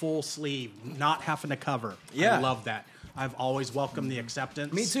 full sleeve, not having to cover. Yeah. I love that. I've always welcomed the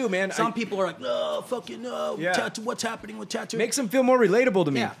acceptance. Me too, man. Some people are like, no, fucking no. Yeah. What's happening with tattoo? Makes them feel more relatable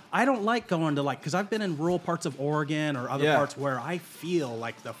to me. Yeah, I don't like going to because I've been in rural parts of Oregon or other Yeah. parts where I feel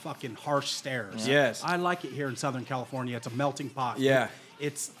like the fucking harsh stares. Yes. I like it here in Southern California. It's a melting pot. Yeah.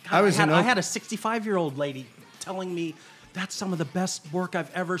 It's. I was in I Oak- had a 65-year-old lady telling me that's some of the best work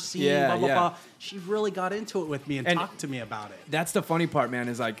I've ever seen. Yeah, blah blah yeah. blah. She really got into it with me and And- talked to me about it. That's the funny part, man,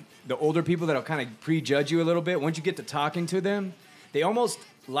 is like the older people that'll kind of prejudge you a little bit. Once you get to talking to them, they almost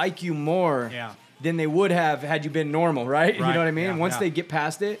like you more Yeah. than they would have had you been normal, right? You Right, know what I mean? yeah, Once yeah. they get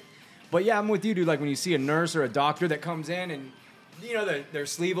past it. But yeah, I'm with you, dude. Like when you see a nurse or a doctor that comes in and, you know, their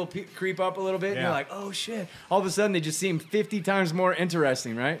sleeve will creep up a little bit, and Yeah. you're like, oh shit. All of a sudden, they just seem 50 times more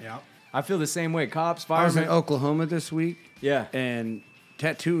interesting, right? Yeah. I feel the same way. Cops, I was in firemen. Oklahoma this week. Yeah. And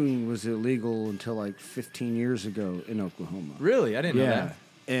tattooing was illegal until like 15 years ago in Oklahoma. Really? I didn't know that.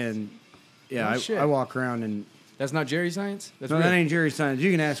 And yeah, Oh, shit. I walk around and That's not Jerry Science? That's no, real. that ain't Jerry Science.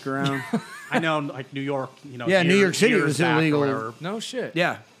 You can ask around. I know, like New York. Yeah, New York City years was back or illegal. whatever. No shit.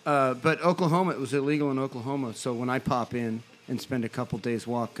 Yeah, but Oklahoma, it was illegal in Oklahoma. So when I pop in and spend a couple days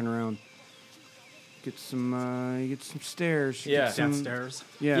walking around, get some stares. Yeah. get some, Downstairs.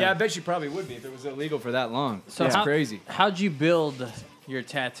 Yeah, Yeah, I bet you probably would be if it was illegal for that long. So That's how- crazy. How'd you build your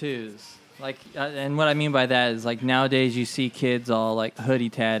tattoos? Like, and what I mean by that is like nowadays you see kids all like hoodie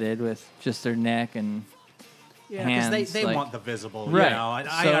tatted with just their neck and Yeah, because hands. they like- want the visible. Right. You know,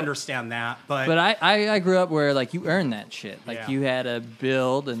 I So- understand that, but But I grew up where like you earned that shit. Like Yeah. you had a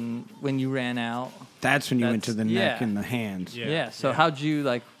build, and when you ran out, that's when you went to That's- the neck yeah. and the hands. yeah. So yeah. how'd you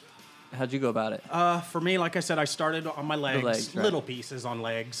go about it? For me, like I said, I started on my legs, legs, right. little pieces on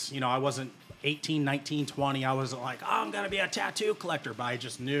legs. You know, I wasn't 18, 19, 20. I wasn't like, oh, I'm going to be a tattoo collector, but I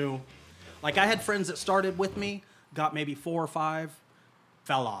just knew. Like, I had friends that started with me, got maybe 4 or 5,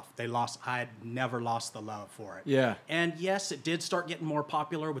 fell off. I had never lost the love for it. Yeah. And yes, it did start getting more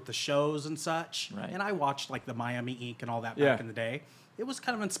popular with the shows and such. Right. And I watched, like, the Miami Ink and all that Yeah. back in the day. it was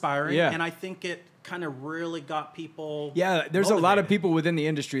kind of inspiring. Yeah. And I think it kind of really got people. Yeah, there's a lot of motivated. people within the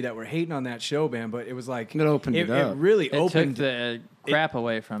industry that were hating on that show, man, but it was like It opened it up. It really It opened took the crap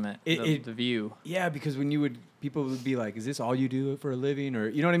away from it, the view. Yeah, because when people would be like, "Is this all you do for a living?" Or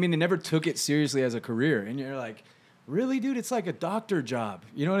you know what I mean? They never took it seriously as a career, and you're like, "Really, dude? It's like a doctor job."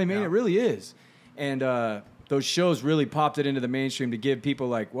 You know what I mean? Yeah. It really is. And those shows really popped it into the mainstream to give people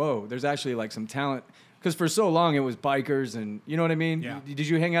like, "Whoa, there's actually like some talent." Because for so long it was bikers, and you know what I mean? Yeah. Did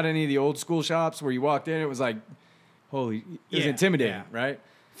you hang out at any of the old school shops where you walked in? It was like, holy, it was Yeah, intimidating, yeah. right?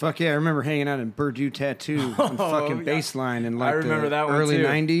 Fuck yeah, I remember hanging out in Purdue Tattoo on fucking yeah. Baseline in I like remember the that one early too.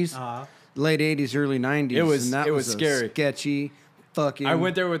 90s, late 80s, early 90s. It was- and that it was a scary. sketchy fucking I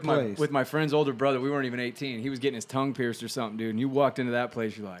went there with place. my friend's older brother. We weren't even 18. He was getting his tongue pierced or something, dude. And you walked into that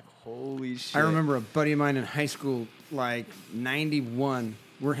place, you're like, holy shit. I remember a buddy of mine in high school, like 91,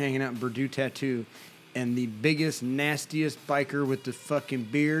 we're hanging out in Purdue Tattoo, and the biggest, nastiest biker with the fucking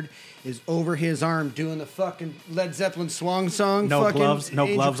beard is over his arm doing the fucking Led Zeppelin swan song. No fucking gloves- no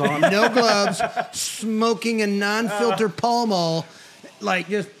gloves on? No gloves, smoking a non-filter Pall Mall, like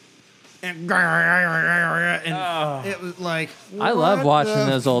just... And it was like... I love what watching the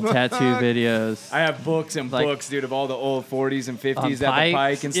those old fuck? tattoo videos. I have books and Like- books, dude, of all the old 40s and 50s On at the Pike?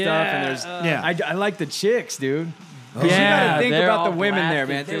 Pike and stuff. And there's, Yeah. I like the chicks, dude. 'Cause you Yeah, gotta think they're about the all women there,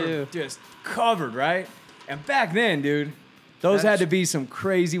 man. blasted, They were too. just covered, right? And back then, dude, those had to be some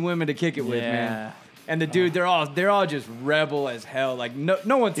crazy women to kick it with, man. Yeah. And the dude, they're all just rebel as hell. Like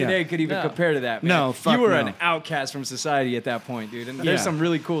no one today Yeah. could even No. compare to that, man. No, fuck you were no. an outcast from society at that point, dude. And Yeah. there's some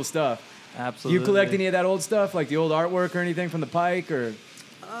really cool stuff. Absolutely. Do you collect any of that old stuff, like the old artwork or anything from the Pike or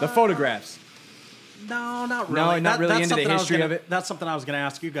the photographs? No, not No, really. not really that's into the something I was history gonna- of it? That's something I was going to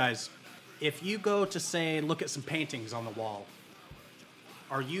ask you guys. If you go to say, look at some paintings on the wall,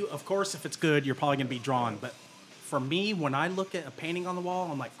 are you, of course, if it's good, you're probably going to be drawn. But for me, when I look at a painting on the wall,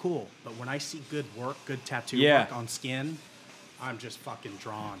 I'm like, cool. But when I see good work, good tattoo Yeah. work on skin, I'm just fucking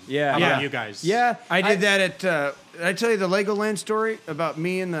drawn. Yeah. How Yeah. about you guys? Yeah, I did that at. Did I tell you the Legoland story about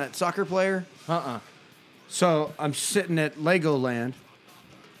me and that soccer player? So I'm sitting at Legoland,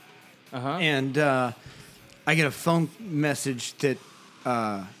 and I get a phone message that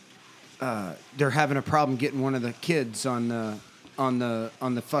they're having a problem getting one of the kids on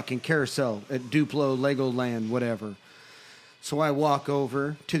the fucking carousel at Duplo, Legoland, whatever. So I walk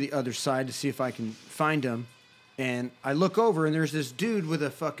over to the other side to see if I can find him. And I look over, and there's this dude with a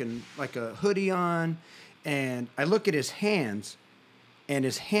fucking, like a hoodie on. And I look at his hands, and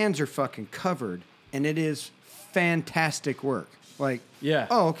his hands are fucking covered. And it is fantastic work. Like, Yeah.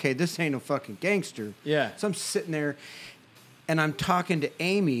 oh, okay, this ain't no fucking gangster. Yeah. So I'm sitting there, and I'm talking to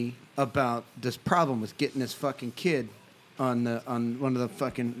Amy about this problem with getting this fucking kid on one of the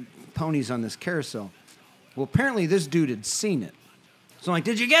fucking ponies on this carousel. Well, apparently this dude had seen it. So I'm like,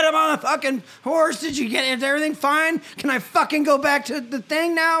 did you get him on a fucking horse? Did you get it? Is everything fine? Can I fucking go back to the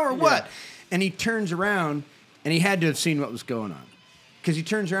thing now or what? And he turns around, and he had to have seen what was going on. Because he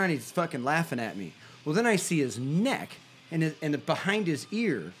turns around, he's fucking laughing at me. Well, then I see his neck and behind his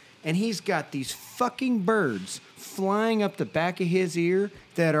ear, and he's got these fucking birds flying up the back of his ear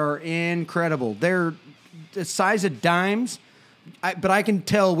that are incredible. They're the size of dimes, but I can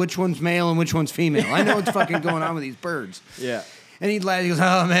tell which one's male and which one's female. I know what's fucking going on with these birds. Yeah. And he goes,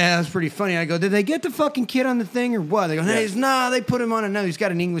 oh, man, that's pretty funny. I go, did they get the fucking kid on the thing or what? They go, nah, they put him on another. He's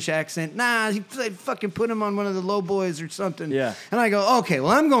got an English accent. Nah, they fucking put him on one of the low boys or something. Yeah. And I go, okay,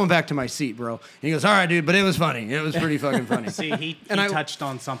 well, I'm going back to my seat, bro. And he goes, all right, dude, but it was funny. It was pretty fucking funny. See, he And I- touched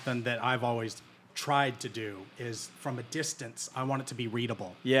on something that I've always tried to do is from a distance, I want it to be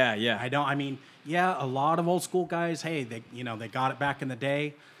readable. Yeah, yeah. A lot of old school guys, hey, they got it back in the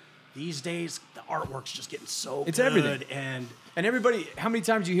day. These days, the artwork's just getting so It's good. everything. And everybody, how many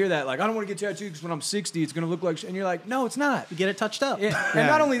times you hear that? Like, I don't want to get tattooed because when I'm 60, it's going to look like... And you're like, no, it's not. you get it touched up. Yeah. And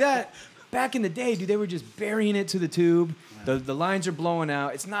not only that, back in the day, dude, they were just burying it to the tube. The lines are blowing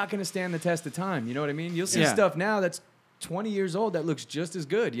out. It's not going to stand the test of time. You know what I mean? You'll see Yeah. stuff now that's 20 years old that looks just as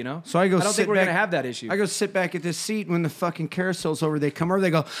good, you know? So I go I don't sit think we're back- going to have that issue. I go sit back at this seat when the fucking carousel's over. They come over. They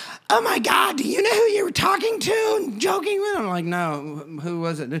go, oh, my God, do you know who you were talking to and joking with? I'm like, no, who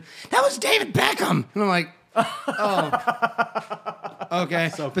was it? That was David Beckham. And I'm like, oh, okay.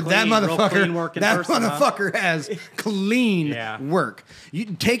 So but clean, that real motherfucker, clean work in that person, huh? motherfucker has clean Yeah. work. You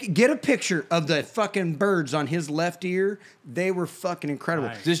get a picture of the fucking birds on his left ear. They were fucking incredible.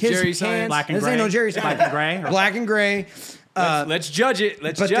 Nice. Is this His Jerry Science? hands- Black and this ain't gray? no Jerry Science. Black and gray? Black and gray. Let's judge it.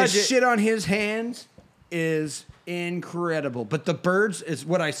 Let's But the judge it. shit on his hands is incredible. But the birds is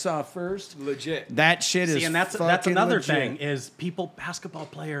what I saw first. Legit. That shit is See, and that's fucking another legit. thing is basketball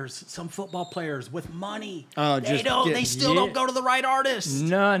players, some football players with money. Oh, They still don't go to the right artist.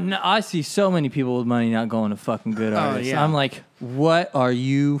 No, I see so many people with money not going to fucking good artists. yeah. I'm like, what are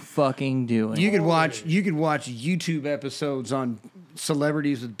you fucking doing? You could watch YouTube episodes on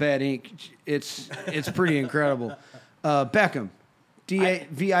celebrities with bad ink. It's pretty incredible. Beckham,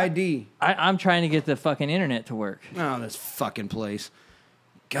 DAVID. I'm trying to get the fucking internet to work. Oh, this fucking place.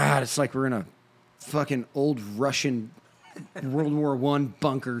 God, it's like we're in a fucking old Russian World War I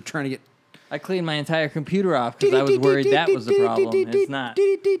bunker trying to get. I cleaned my entire computer off because I was worried that was the problem. It's not.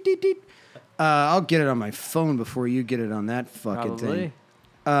 I'll get it on my phone before you get it on that fucking Probably.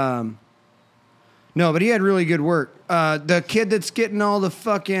 thing. No, but he had really good work. The kid that's getting all the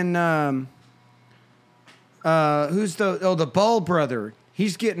fucking who's the Ball brother?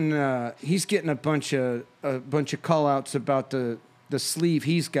 He's getting a bunch of call outs about the sleeve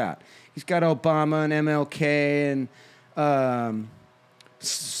he's got. He's got Obama and MLK and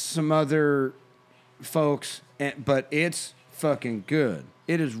some other folks, but it's fucking good.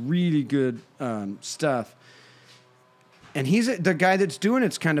 It is really good stuff. And the guy that's doing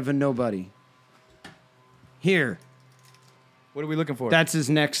it's kind of a nobody. Here, What are we looking for? that's his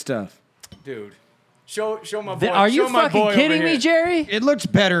next stuff. Dude. Show my boy. Are you show my fucking boy kidding over me, here. Jerry? It looks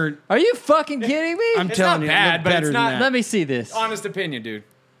better. Are you fucking kidding me? I'm It's telling not you, bad, it looked but better it's than not- that. Let me see this. Honest opinion, dude. Be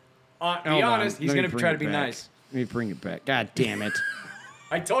Hold on, honest. He's let me going to bring try it to be back. nice. Let me bring it back. God damn it.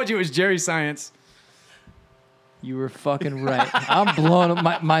 I told you it was Jerry Science. You were fucking right. I'm blown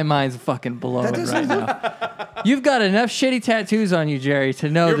up. My mind's fucking blown right now. You've got enough shitty tattoos on you, Jerry, to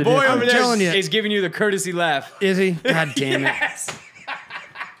know Your the boy difference. over there telling you. is giving you the courtesy laugh. Is he? God damn it. Yes.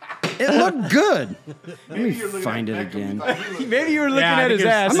 It looked good. Let me find it again. Maybe you were looking at his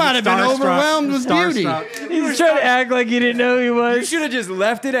ass. I might have been overwhelmed with beauty. He was trying to act like he didn't know who he You was. should have just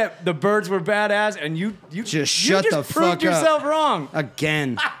left it at the birds were badass, and you Just shut the proved fuck up. yourself wrong.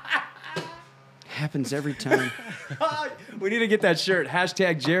 Again. Happens every time. We need to get that shirt.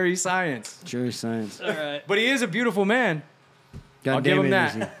 Hashtag Jerry Science. Jerry Science. But he is a beautiful man. God I'll damn give him it,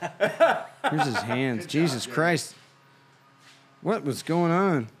 is he? Here's his hands. Jesus Christ. What was going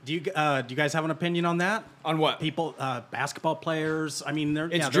on? Do you guys have an opinion on that? On what? People, basketball players. I mean,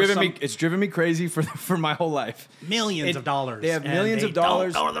 It's driven me crazy for my whole life. millions of dollars. They have and millions they of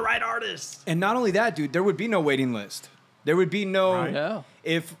dollars. Don't go to the right artists. And not only that, dude, there would be no waiting list. There would be no. Right. Yeah.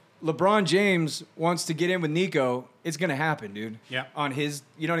 If LeBron James wants to get in with Nico, it's gonna happen, dude. Yeah. On his,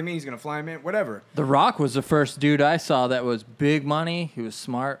 you know what I mean? He's gonna fly him in, whatever. The Rock was the first dude I saw that was big money. He was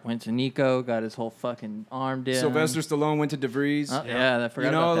smart. Went to Nico, got his whole fucking arm down. Sylvester Stallone went to DeVries. Yeah, I forgot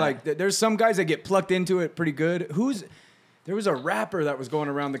You know, about that. like there's some guys that get plucked into it pretty good. There was a rapper that was going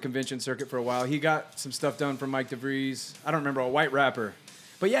around the convention circuit for a while. He got some stuff done for Mike DeVries. I don't remember, a white rapper.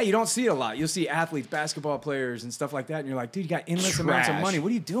 But yeah, you don't see it a lot. You'll see athletes, basketball players, and stuff like that, and you're like, dude, you got endless amounts of Trash. money. What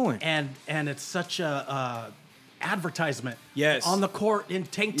are you doing? And it's such a advertisement. Yes. On the court in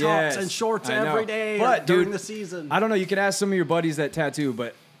tank tops Yes, and shorts I know. every day But, during dude, the season. I don't know. You can ask some of your buddies that tattoo,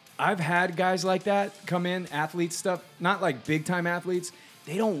 but I've had guys like that come in, athletes stuff, not like big time athletes.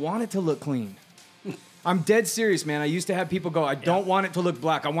 They don't want it to look clean. I'm dead serious, man. I used to have people go, I don't want it to look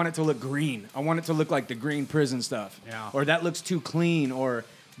black. I want it to look green. I want it to look like the green prison stuff. Yeah. Or that looks too clean. Or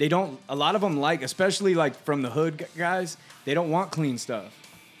they don't, a lot of them like, especially like from the hood guys, they don't want clean stuff.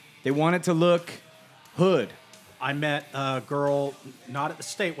 They want it to look hood. I met a girl, not at the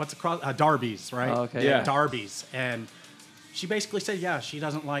state, what's across, Darby's, right? Oh, okay. Yeah. Darby's. And she basically said, yeah, she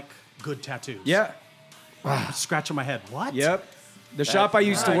doesn't like good tattoos. Yeah. I'm scratching my head. What? Yep. The shop I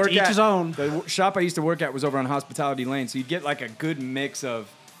used to right. work To each at, his own. the shop I used to work at was over on Hospitality Lane, so you'd get like a good mix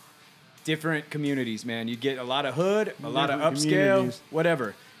of different communities, man. You'd get a lot of hood, a lot of Different upscale, communities.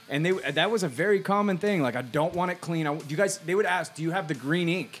 whatever. And that was a very common thing. Like, I don't want it clean. They would ask, do you have the green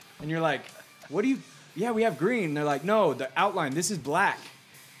ink? And you're like, what do you, yeah, we have green. And they're like, no, the outline, this is black.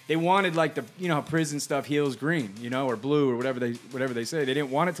 They wanted like the, you know, how prison stuff heals green, you know, or blue or whatever they say. They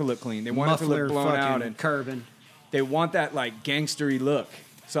didn't want it to look clean. They wanted it to Muffler look blown out fucking and carbon. they want that like gangstery look.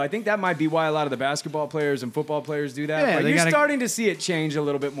 So I think that might be why a lot of the basketball players and football players do that. Yeah, but they you're gotta- starting to see it change a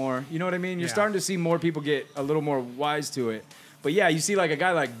little bit more. You know what I mean? You're Yeah. starting to see more people get a little more wise to it. But yeah, you see like a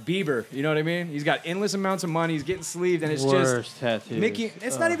guy like Bieber, you know what I mean? He's got endless amounts of money. He's getting sleeved, and it's Worst just tattoos. Mickey.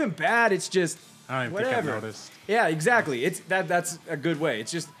 It's not even bad. It's just I don't even think I've whatever. noticed. Yeah, exactly. It's that's a good way.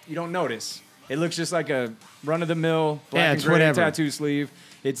 It's just you don't notice. It looks just like a run of the mill black and it's gray whatever. tattoo sleeve.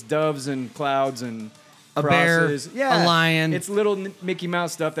 It's doves and clouds and A bear, crosses. a lion. It's little Mickey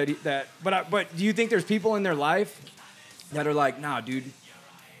Mouse stuff but do you think there's people in their life that are like, nah, dude,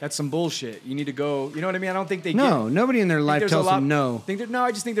 That's some bullshit. You need to go. You know what I mean? I don't think they No, get, nobody in their life tells them no.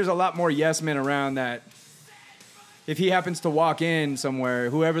 I just think there's a lot more yes men around that. If he happens to walk in somewhere,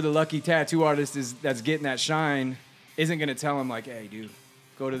 whoever the lucky tattoo artist is that's getting that shine isn't going to tell him like, "Hey, dude,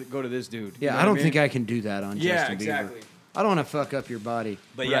 go to this dude." Yeah, You know I don't what mean? think I can do that on Justin Bieber. exactly. I don't want to fuck up your body.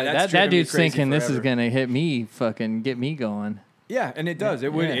 But yeah, Right, that's that driven me dude's crazy thinking this is forever. gonna hit me, fucking get me going. Yeah, and it does.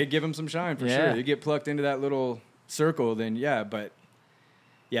 It would. Yeah. It'd give him some shine for Yeah. sure. You get plucked into that little circle, then yeah. But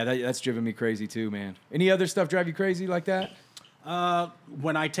yeah, that's driven me crazy too, man. Any other stuff drive you crazy like that?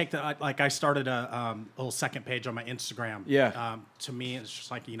 When I take I started a little second page on my Instagram. Yeah. To me, it's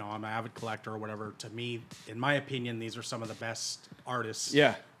just like, I'm an avid collector or whatever. To me, in my opinion, these are some of the best artists.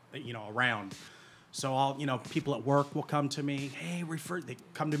 Yeah. That, around. So I'll, people at work will come to me. Hey, They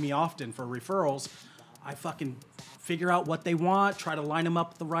come to me often for referrals. I fucking figure out what they want, try to line them up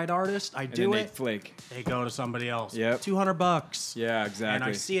with the right artist. I And do then they it. flake. They go to somebody else. Yep. $200. Yeah, exactly. And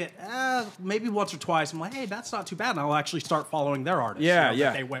I see it maybe once or twice. I'm like, hey, that's not too bad. And I'll actually start following their artist. Yeah,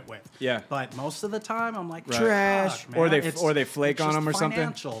 that they went with. Yeah. But most of the time, I'm like, Trash. fuck, Or man. they flake it's on just them or something.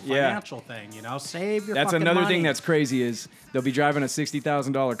 Financial thing. Save your. That's fucking another money. thing that's crazy is they'll be driving a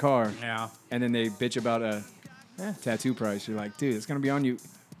 $60,000 car. Yeah. And then they bitch about a tattoo price. You're like, dude, it's gonna be on you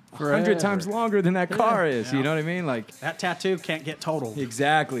Forever. 100 times longer than that car is. Yeah. You know what I mean? Like That tattoo can't get totaled.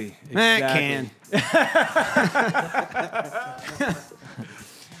 exactly. Can.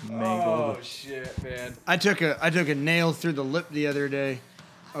 Oh shit, man. I took a nail through the lip the other day.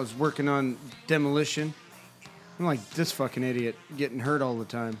 I was working on demolition. I'm like, this fucking idiot getting hurt all the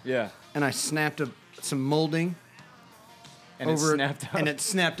time. Yeah. And I snapped some molding And over it snapped up and it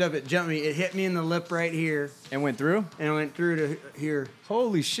snapped up. It jumped me. It hit me in the lip right here, and went through. and it went through to here.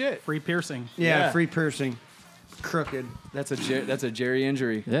 Holy shit. Free piercing. Yeah, Yeah. free piercing, crooked. That's a Jerry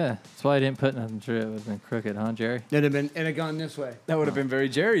injury. Yeah, that's why I didn't put nothing through it. It would have been crooked, huh, Jerry? It had gone this way. That would have been very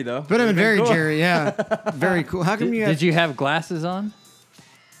Jerry though. But I've been very cool. Jerry. Yeah, very cool. How come you? Did you have glasses on?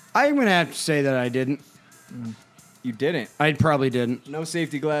 I'm gonna have to say that I didn't. You didn't. I probably didn't. No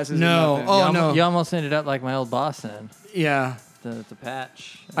safety glasses. No. Or nothing. Oh, you no. You almost ended up like my old boss then. Yeah, The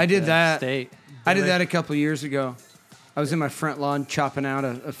patch. I did at that. State. I did that a couple years ago. I was in my front lawn chopping out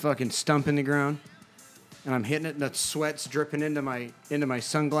a fucking stump in the ground, and I'm hitting it, and the sweat's dripping into my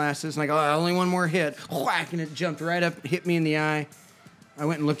sunglasses. And I go, only one more hit, whack, and it jumped right up, hit me in the eye. I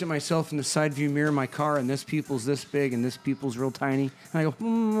went and looked at myself in the side view mirror of my car, and this pupil's this big, and this pupil's real tiny. And I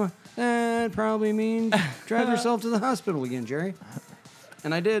go, that probably means drive yourself to the hospital again, Jerry.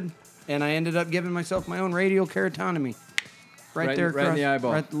 And I did, and I ended up giving myself my own radial keratotomy. Right there, right in the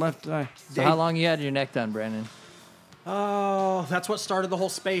eyeball. right left eye. So how long you had your neck done, Brandon? Oh, that's what started the whole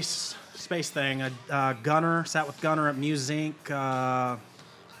space thing. Gunner sat with Gunner at Muse Inc.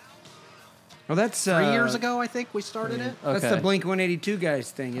 Well, that's 3 years ago, I think we started it. That's Okay. the Blink 182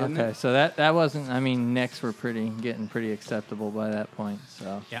 guys thing, isn't Okay, it? so that wasn't. I mean, necks were getting pretty acceptable by that point.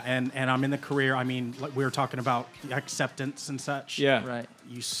 So Yeah, and I'm in the career. I mean, like we were talking about acceptance and such. Yeah. right.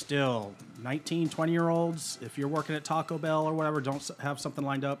 You still, 19, 20-year-olds, if you're working at Taco Bell or whatever, don't have something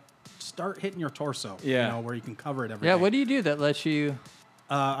lined up, start hitting your torso. Yeah. Where you can cover it every Yeah. day. What do you do that lets you?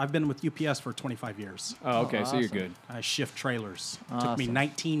 I've been with UPS for 25 years. Oh, okay. So you're awesome. good. I shift trailers. Took me Awesome.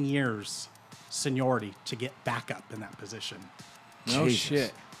 19 years seniority to get back up in that position. No Jesus.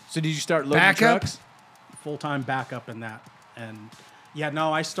 shit. So did you start loading Backup? trucks? Full-time backup in that. And yeah,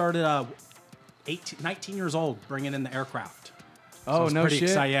 no, I started 19 years old bringing in the aircraft. So I Oh, was no pretty shit.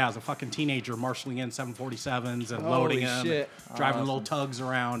 excited. Yeah, as a fucking teenager, marshaling in 747s and Holy loading them, shit. and driving little tugs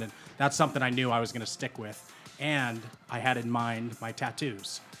around, and that's something I knew I was going to stick with. And I had in mind my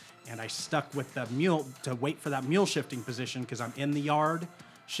tattoos, and I stuck with the mule to wait for that mule shifting position because I'm in the yard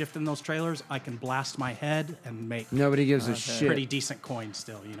shifting those trailers. I can blast my head and make Nobody gives a shit. pretty decent coin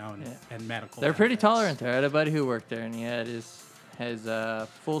still, and medical. They're pretty benefits. tolerant there. I had a buddy who worked there, and he had his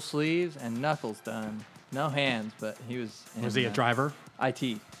full sleeves and knuckles done. No hands, but he was. Was he a driver? IT.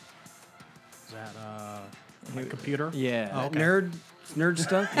 Is that a computer? Yeah. Oh, okay. Nerd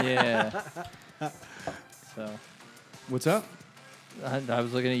stuff. Yeah. So What's up? I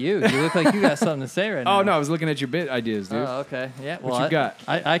was looking at you. You look like you got something to say right now. Oh no, I was looking at your bit ideas, dude. Oh, okay. Yeah. Well, you got?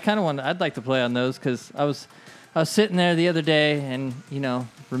 I kind of want. I'd like to play on those because I was sitting there the other day and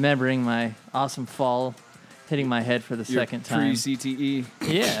remembering my awesome fall, hitting my head for the Your second time. Pre-CTE.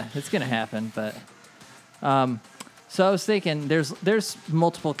 Yeah, it's gonna happen. But so I was thinking, there's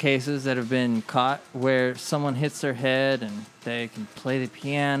multiple cases that have been caught where someone hits their head and they can play the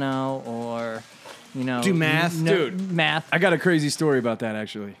piano or Do math. Dude. math. I got a crazy story about that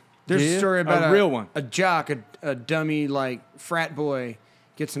actually. There's Do a you? story about A real one. A jock, a dummy like frat boy,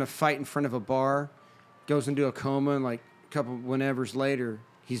 gets in a fight in front of a bar, goes into a coma, and like a couple whenevers later,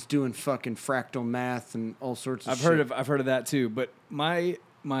 he's doing fucking fractal math and all sorts of I've shit. heard of that too. But my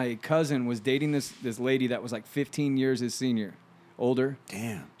cousin was dating this lady that was like 15 years his senior, older.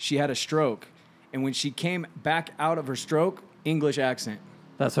 Damn. She had a stroke, and when she came back out of her stroke, English accent.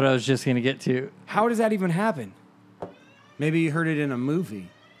 That's what I was just gonna get to. How does that even happen? Maybe you heard it in a movie.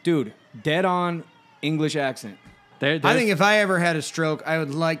 Dude, dead on English accent. I think if I ever had a stroke, I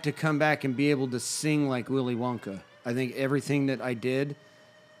would like to come back and be able to sing like Willy Wonka. I think everything that I did.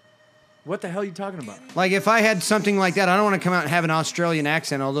 What the hell are you talking about? Like if I had something like that, I don't want to come out and have an Australian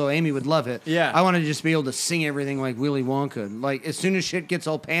accent, although Amy would love it. Yeah. I want to just be able to sing everything like Willy Wonka. Like as soon as shit gets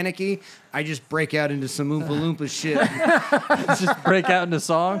all panicky, I just break out into some Oompa Loompa shit. just break out into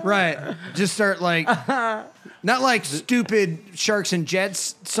song. Right. Just start like, not like stupid Sharks and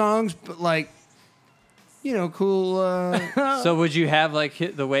Jets songs, but like, you know, cool. So would you have like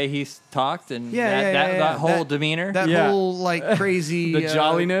the way he talked and that whole demeanor? That Yeah. whole like crazy. The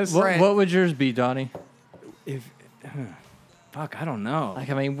jolliness? What, Right. what would yours be, Donnie? Fuck, I don't know. Like,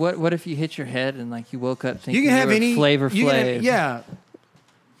 I mean, what if you hit your head and like you woke up thinking You can you have were any Flavor you can have- Flav? yeah.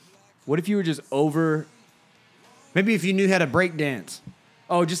 What if you were just over? Maybe if you knew how to break dance.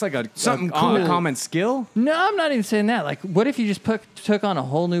 Oh, just like Something a cool. common skill. No, I'm not even saying that. Like, what if you just took on a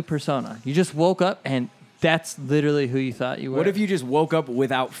whole new persona? You just woke up and that's literally who you thought you were. What if you just woke up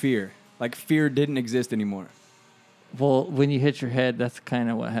without fear? Like fear didn't exist anymore. Well, when you hit your head, that's kind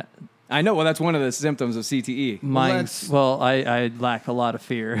of what I know. Well, that's one of the symptoms of CTE. mine's. Well, I lack a lot of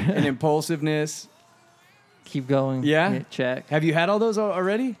fear. And impulsiveness. Keep going. Yeah? Check. Have you had all those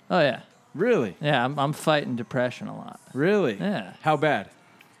already? Oh yeah. Really? Yeah, I'm fighting depression a lot. Really? Yeah. How bad?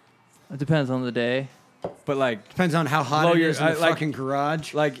 It depends on the day. But like Depends on how hot Blow it your- is in the like- fucking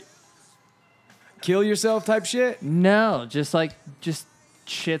garage. like kill yourself type shit? No, just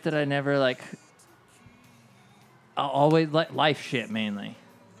shit that I never like. I'll always like life shit mainly.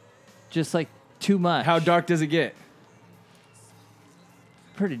 Just like too much. How dark does it get?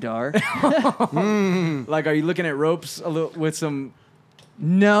 Pretty dark. Like, are you looking at ropes a little with some?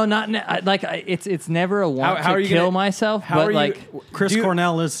 No, not it's never a want How are to you kill gonna- myself, how but are you- like Chris Dude-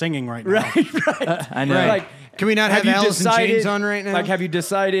 Cornell is singing right now. Right. I know. Like, Can we not have you Alice in Chains on right now? Like, have you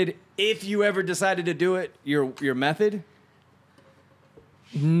decided if you ever decided to do it, your method?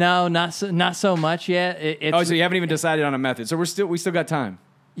 No, not so much yet. It's, Oh, so you haven't even decided on a method. So we still got time.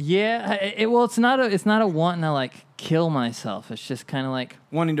 yeah. Well, it's not a wanting to like kill myself. It's just kind of like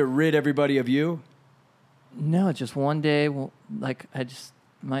Wanting to rid everybody of you. no, just one day, like I just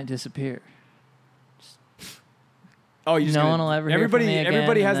might disappear. Oh, you just No gonna- one will ever hear from everybody. me again,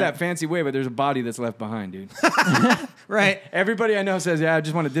 Everybody has and that fancy way, but there's a body that's left behind, dude. right. Everybody I know says, "Yeah, I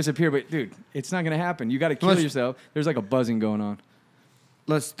just want to disappear," but dude, it's not gonna happen. You got to kill Unless- yourself. There's like a buzzing going on.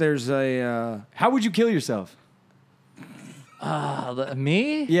 There's a. How would you kill yourself?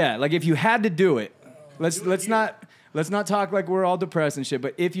 Me? Yeah, like if you had to do it. Let's not talk like we're all depressed and shit.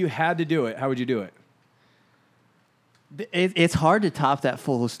 But if you had to do it, how would you do it? It's hard to top that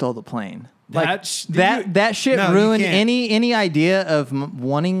fool who stole the plane. Like That that shit No, you ruined can't. any idea of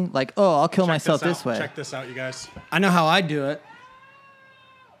wanting like, oh, I'll kill Check myself this out. way. Check this out, you guys. I know how I do it.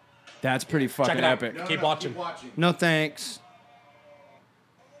 That's pretty fucking Check it out. epic. Keep watching. No thanks.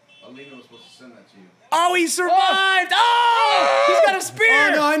 Alina was supposed to send that to you. Oh, he survived! Oh, he's got a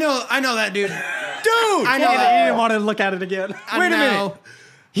spear! Oh, I know that dude. Dude! I You know that. didn't want to look at it again. Wait a know. minute.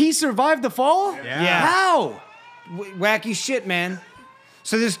 He survived the fall? Yeah. How? Wacky shit, man.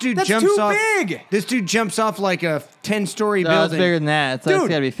 So this dude That's jumps too off. big. This dude jumps off like a 10-story No, it's building. bigger than that. It's Dude.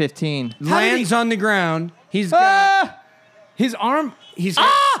 got to be 15. Lands on the ground. He's got. His arm. He's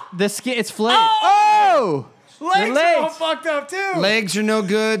got The skin, it's flayed. Oh! Legs, legs. are all fucked up too. legs are no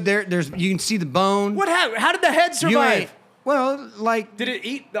good. There's you can see the bone. What happened? How did the head You survive? ain't. Well, like Did it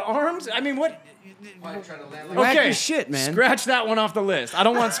eat the arms? I mean, what? Why you trying to land wacky Okay, shit, man. Scratch that one off the list. I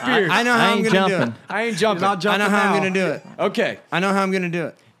don't want spears. I know how I I'm ain't gonna do jumping. it. I ain't jumping. Not I know how I'm now. gonna do it. Okay. I know how I'm gonna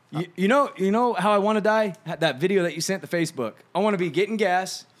do it. You know how I want to die? That video that you sent to Facebook. I want to be getting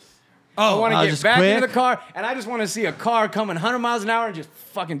gas. I want to Oh, get just back quick? into the car, and I just want to see a car coming 100 miles an hour and just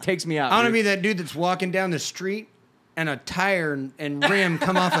fucking takes me out. I want to dude. be that dude that's walking down the street and a tire and rim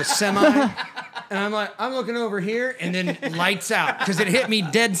come off a semi. And I'm like, I'm looking over here, and then lights out because it hit me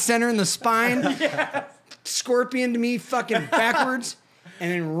dead center in the spine. Scorpion to me fucking backwards,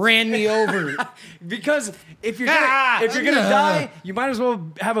 and then ran me over. Because if you're gonna die, you might as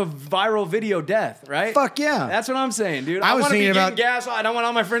well have a viral video death, right? Fuck yeah. That's what I'm saying, dude. I I was want to be thinking getting about- gas. I don't want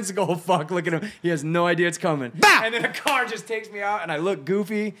all my friends to go, oh, fuck, look at him. He has no idea it's coming. Bah! And then a car just takes me out, and I look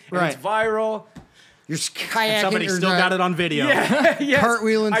goofy, and Right. it's viral. You're kayaking. Somebody or still got it on video. Yes.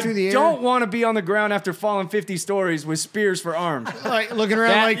 Cartwheeling through the air. I don't want to be on the ground after falling 50 stories with spears for arms. Like looking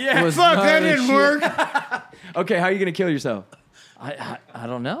around That like, was fuck, hard that as didn't shit. work. Okay, how are you gonna kill yourself? I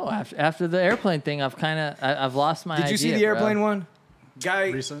don't know. After the airplane thing, I've lost my idea. Did you see the airplane one? Guy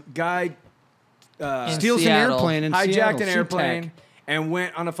Recent? In Steals an Seattle. airplane in hijacked Seattle, an SeaTac. airplane and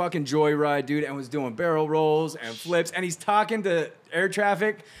went on a fucking joyride, dude, and was doing barrel rolls and flips, and he's talking to air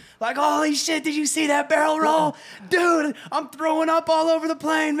traffic like, holy shit, did you see that barrel roll? Dude, I'm throwing up all over the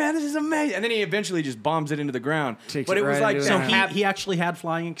plane, man, this is amazing. And then he eventually just bombs it into the ground. Takes But it it was right like into So the that he actually had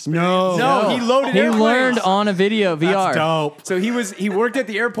flying experience. No, he loaded He airplanes. learned on a video VR. That's dope. So he worked at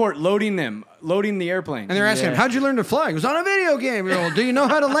the airport loading the airplane. And they're asking him, how'd you learn to fly? He was on a video game. You're all, do you know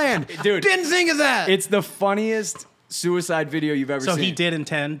how to land? Dude. Didn't think of that. It's the funniest suicide video you've ever So seen. he did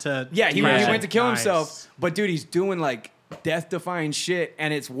intend to. Yeah, he Yeah. went to kill Nice. himself, but dude, he's doing like death-defying shit,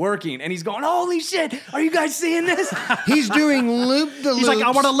 and it's working. And he's going, "Holy shit! Are you guys seeing this?" He's doing loop the loop. He's like,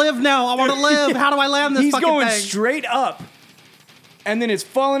 I want to live now. I want to live. How do I land this He's fucking going thing? straight up, and then it's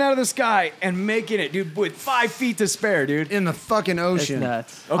falling out of the sky and making it, dude, with 5 feet to spare, dude. in the fucking It's ocean.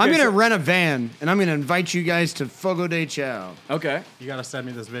 nuts. Okay, I'm going to so- rent a van, and I'm going to invite you guys to Fogo de Chao. Okay, You got to send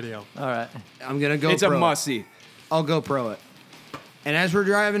me this video. All right. I'm going to go it's a must-see. I'll GoPro it. And as we're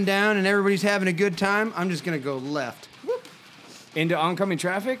driving down and everybody's having a good time, I'm just going to go left. Into oncoming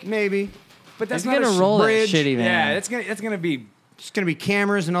traffic, Maybe. but that's He's not gonna a roll that bridge. shitty van. Yeah, that's gonna be. Just going to be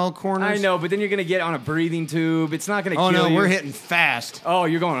cameras in all corners. I know, but then you're gonna get on a breathing tube. It's not gonna Oh, kill no, you. we're hitting fast. Oh,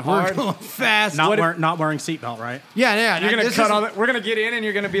 you're going We're hard. going fast. Not wearing seatbelt, right? Yeah. You're gonna this cut isn't- all that. We're gonna get in, and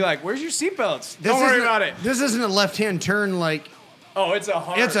you're gonna be like, "Where's your seatbelts?" this Don't worry isn't- about it. This isn't a left-hand turn like... Oh, it's a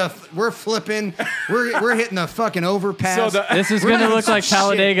hard. We're flipping. We're hitting the fucking overpass. So This is We're going to doing look some like shit.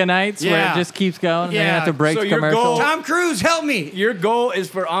 Talladega Nights where Yeah. it just keeps going. And then you Yeah. have to break So the your commercial. goal- Tom Cruise, help me! Your goal is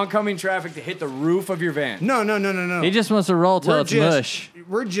for oncoming traffic to hit the roof of your van. No. He just wants to roll till it's mush.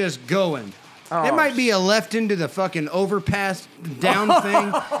 We're just going. Oh, It might be a left into the fucking overpass down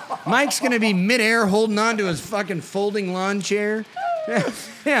thing. Mike's gonna be midair holding on to his fucking folding lawn chair.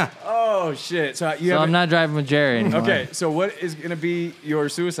 Yeah. Oh shit! So you So have I'm not driving with Jerry anymore. okay. So what is gonna be your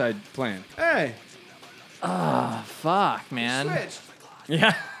suicide plan? Hey. Fuck, man. Switch.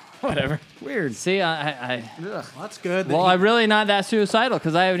 Yeah, whatever. Weird. See, I Well, that's good. that well, he- I'm really not that suicidal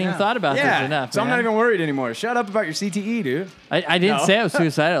because I haven't even thought about this Yeah. enough. So I'm not man. even worried anymore. Shut up about your CTE, dude. I didn't No. say I was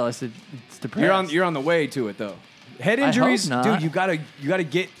suicidal. I said it's depressed. You're on the way to it though. Head hope injuries, not. dude. You gotta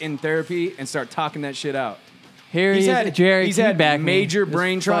get in therapy and start talking that shit out. Here He's he is, had- Jerry. he's can you had back me? major This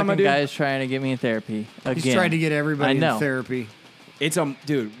brain trauma, fucking dude. Guy's trying to get me in therapy again. He's trying to get everybody I know. in therapy. It's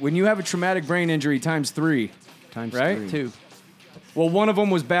dude. When you have a traumatic brain injury times 3, Times Right? 3. 2. well, one of them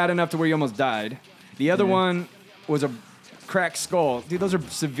was bad enough to where you almost died. The other one was a cracked skull. Dude, those are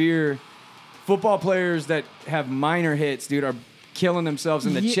severe. Football players that have minor hits, dude, are killing themselves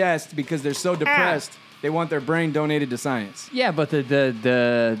in the Ye- chest because they're so depressed. They want their brain donated to science. Yeah, but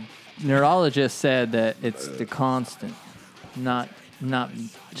the neurologist said that it's the constant, not big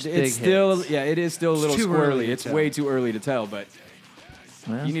It's still, hits. yeah, it is still a little too early squirrely. to It's tell. way too early to tell, but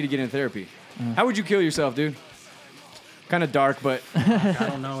Well, you need to get in therapy. How would you kill yourself, dude? Kind of dark, but I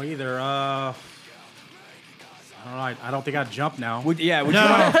don't know either. I don't know. I don't think I'd jump now. would you want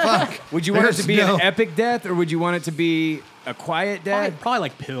There's it to be no- an epic death, or would you want it to be a quiet death? Probably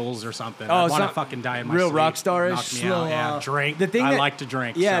like pills or something. Oh, I want to some- fucking die in my real sleep. rock star-ish? Knock me Slow out. Yeah, off. drink. The thing I that- like to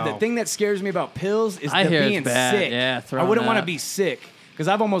drink. Yeah, so. the thing that scares me about pills is I the hear it's being bad. sick. Yeah, I throwing wouldn't want to up. be sick because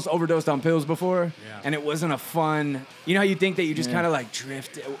I've almost overdosed on pills before, and it wasn't a fun. You know how you think that you just kind of like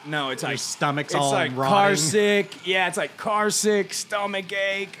drift? No, it's like stomach's it's all like car rotting. sick. Yeah, it's like car sick, stomach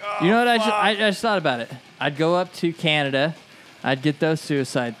ache. Oh, You know what? fuck. I just thought about it. I'd go up to Canada. I'd get those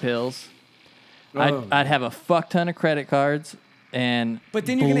suicide pills. Oh. I'd have a fuck ton of credit cards, and But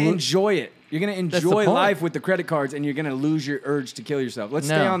then you're gonna blo- enjoy it. You're gonna the enjoy point. life with the credit cards, and you're gonna lose your urge to kill yourself. Let's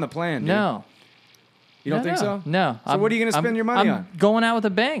stay No. on the plan, dude. No, You don't No, think no. so? No. So what are you gonna spend your money I'm on? Going out with a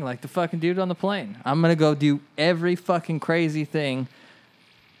bang, like the fucking dude on the plane. I'm gonna go do every fucking crazy thing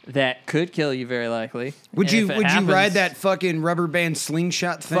that could kill you, very likely. Would And you if it would you ride happens- that fucking rubber band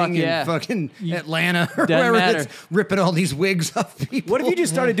slingshot thing Fuck yeah. in fucking Atlanta or Doesn't wherever matter. that's ripping all these wigs off people? What if you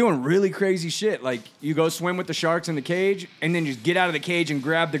just started doing really crazy shit? Like you go swim with the sharks in the cage, and then just get out of the cage and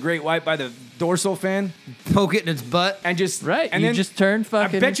grab the great white by the dorsal fin, poke it in its butt? and just Right, And you then just turn I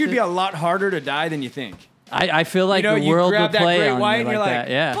fucking. bet you'd be into- a lot harder to die than you think. I feel like You know, the you world grab would that play great on white you and like you're that. like,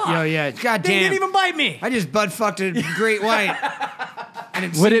 Yeah. "Fuck, Oh yeah, god they didn't damn! even bite me. I just butt fucked a great white. And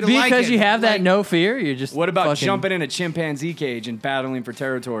Would seemed it to be like because it. you have that Like, no fear? You're just What about fucking, jumping in a chimpanzee cage and battling for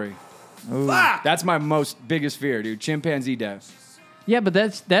territory? Fuck! That's my biggest fear, dude. Chimpanzee death. Yeah, but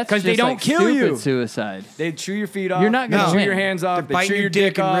that's 'Cause they just don't like kill stupid you. suicide. They chew your feet off. You're not gonna they chew win. your hands off. They're They biting chew your your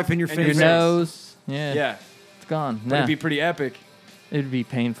dick and off, ripping your and face. Your nose. Yeah. Yeah, It's gone. but it'd be pretty epic. It'd be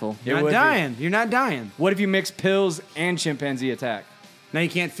painful. It You're not would be. dying. You're not dying. What if you mix pills and chimpanzee attack? Now you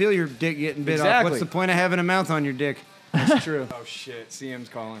can't feel your dick getting bit off. Exactly. What's the point of having a mouth on your dick? That's true. Oh shit, CM's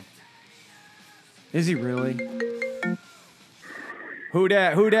calling. Is he really? Who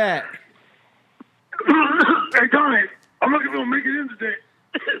dat? Who dat? Hey, Donnie, I'm not going to be able to make it in today.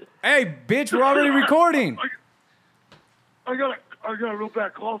 Hey, bitch, we're already recording. I got a real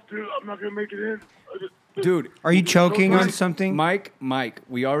bad cough, dude. I'm not going to make it in. Dude, Are you choking on something? Mike,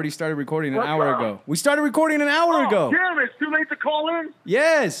 we already started recording an hour ago. We started recording an hour ago. Damn it, it's too late to call in?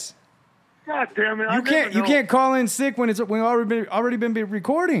 Yes. God damn it. You can't call in sick when we already been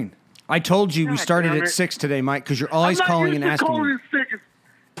recording. I told you we God started damn at it. 6 today, Mike, because you're I'm always not calling used and to asking calling me. in sick.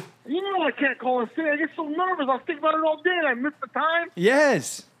 You know I can't call in sick. I get so nervous. I think about it all day and I miss the time.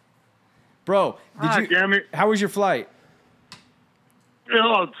 Yes. Bro, God damn it. How was your flight?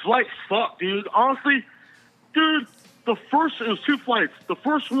 Flight sucked, dude. Honestly, dude, it was 2 flights. The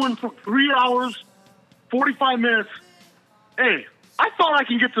first one took 3 hours, 45 minutes. Hey, I thought I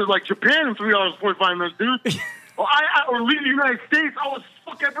can get to like Japan in 3 hours, 45 minutes, dude. Or leave the United States.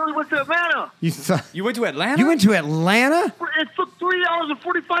 I barely went to Atlanta. You went to Atlanta? You went to Atlanta? It took 3 hours and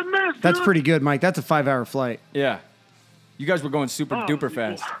 45 minutes, dude. That's pretty good, Mike. That's a 5-hour flight. Yeah. You guys were going super duper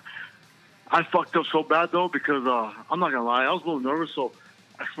fast. I fucked up so bad, though, because I'm not going to lie. I was a little nervous, so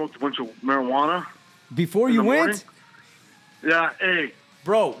I smoked a bunch of marijuana. Before in you the went? morning. Yeah, hey.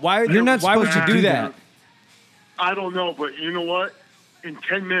 Bro, why You're not would you supposed to do do that? I don't know, but you know what? In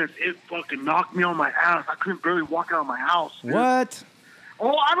 10 minutes, it fucking knocked me on my ass. I couldn't barely walk out of my house. Dude. What?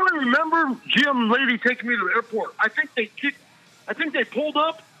 Oh, I don't even remember Jim lady taking me to the airport. I think they pulled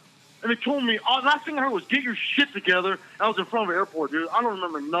up and they told me, last thing I heard was get your shit together. I was in front of the airport, dude. I don't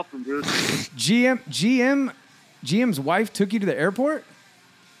remember nothing, dude. GM's wife took you to the airport?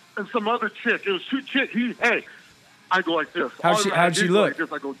 And some other chick. It was 2 chicks. I go like this. How'd she look? Like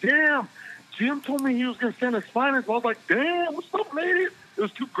this. I go, damn. Jim told me he was going to send his finance. I was like, damn, what's up, lady? It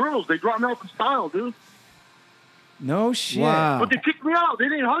was 2 girls. They dropped me off in style, dude. No shit. Wow. But they kicked me out. They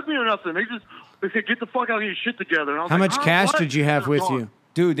didn't hug me or nothing. They said, get the fuck out of your shit together. And I was How like, much cash what? did you have They're with gone. you?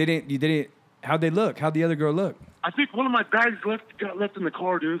 Dude, you didn't. How'd they look? How'd the other girl look? I think one of my bags got left in the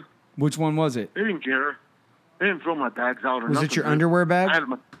car, dude. Which one was it? They didn't care. They didn't throw my bags out or Was nothing. it your dude. underwear bag? I had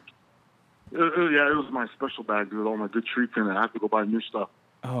my, yeah, it was my special bag, dude. All my good treats in it. I have to go buy new stuff.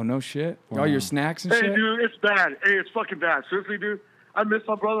 Oh, no shit. All your snacks and Hey, shit? dude, it's bad. Hey, it's fucking bad. Seriously, dude. I miss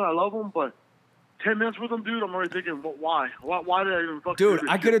my brother. I love him, but 10 minutes with him, dude, I'm already thinking, well, why? Why did I even fucking do Dude, this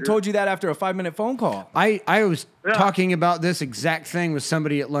I shit, could have dude? told you that after a 5-minute phone call. I was Yeah. talking about this exact thing with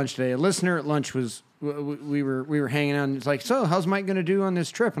somebody at lunch today. A listener at lunch we were hanging out, and it's like, so how's Mike going to do on this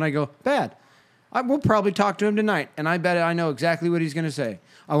trip? And I go, bad. We'll probably talk to him tonight, and I bet I know exactly what he's going to say.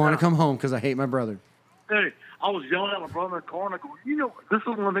 I want to come home because I hate my brother. Hey, I was yelling at my brother in the car, and I go, you know, this is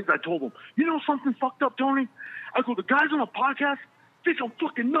one of the things I told him. You know something fucked up, Tony? I go, the guys on the podcast think I'm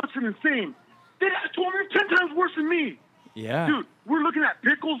fucking nuts and insane. They told me 10 times worse than me. Yeah. Dude, we're looking at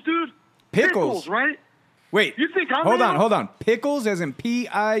pickles, dude. Pickles? Right? Wait. You think I'm Hold mad? on. Pickles as in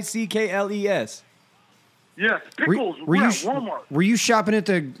Pickles. Yes, pickles. We're at Walmart. Were you shopping at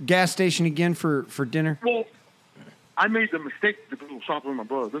the gas station again for dinner? Well, I made the mistake to go shopping with my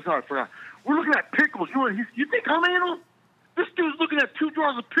brother. This is how I forgot. We're looking at pickles. You think I'm anal? This dude's looking at 2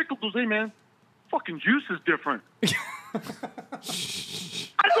 jars of pickles. Hey, man, fucking juice is different.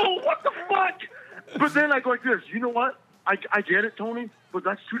 I go, what the fuck? But then I go like this. You know what? I get it, Tony, but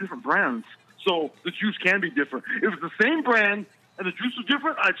that's 2 different brands. So the juice can be different. If it's the same brand and the juice was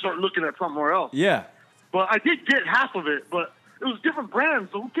different, I'd start looking at somewhere else. Yeah. But I did get half of it, but it was different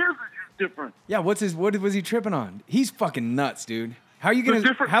brands, so who cares if the juice is different? Yeah, what was he tripping on? He's fucking nuts, dude. How are you The gonna?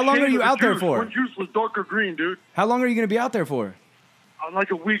 different How long shade are you of the out there juice. for? One juice was darker green, dude. How long are you gonna be out there for?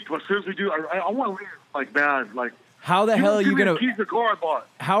 Like a week, but seriously, dude, I want to leave like bad. Like, How the hell are you give me gonna? the keys to the car I bought.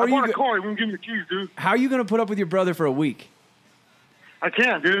 How are I bought you a car. He won't give me the keys, dude. How are you gonna put up with your brother for a week? I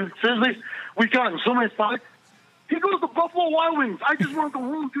can't, dude. Seriously, we got in so many fights. He goes to Buffalo Wild Wings. I just want to go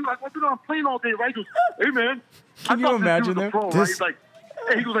home, dude. I've been on a plane all day, right? He goes, hey, man. Can you imagine that? that? Pro, right? He's like,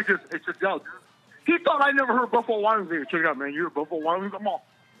 hey, he goes like this. Hey, check it out, dude. He thought I never heard Buffalo Wild Wings. Check it out, man. You're a Buffalo Wild Wings? I'm all,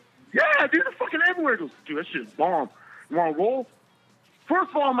 yeah, dude. They're fucking everywhere. He goes, dude, that shit's bomb. You want to roll?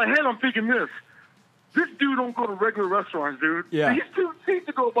 First of all, in my head, I'm thinking this. This dude don't go to regular restaurants, dude. Yeah. He's too cheap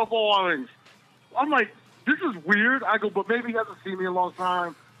to go to Buffalo Wild Wings. I'm like, this is weird. I go, but maybe he hasn't seen me in a long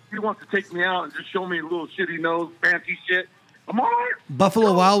time. He wants to take me out and just show me a little shit he knows, fancy shit. I'm all right.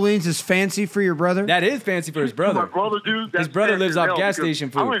 Buffalo Wild Wings is fancy for your brother? That is fancy for his My brother. brother, dude. His brother lives off gas station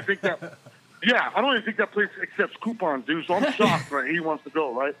I don't food. even think that. Yeah, I don't even think that place accepts coupons, dude. So I'm shocked, right? He wants to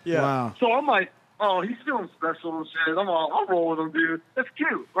go, right? Yeah. Wow. So I'm like, oh, he's feeling special and shit. I'll roll with him, dude. That's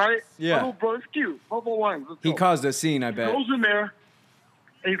cute, right? Yeah. My little brother's cute. Buffalo Wines. Let's He go. caused a scene, I bet. Goes in there,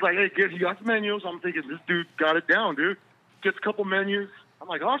 and he's like, hey, kid, he got the menus. I'm thinking, this dude got it down, dude. Gets a couple menus. I'm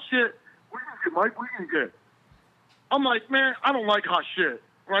like, oh, shit. What are you going to get, Mike? What are you going to get? I'm like, man, I don't like hot shit.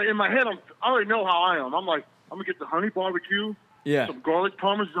 Right? In my head, I already know how I am. I'm like, I'm going to get the honey barbecue, Yeah. some garlic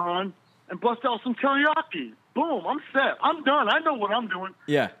parmesan, and bust out some teriyaki. Boom, I'm set. I'm done. I know what I'm doing.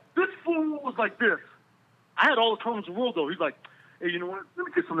 Yeah. This fool was like this. I had all the comments in the world, though. He's like, hey, you know what? Let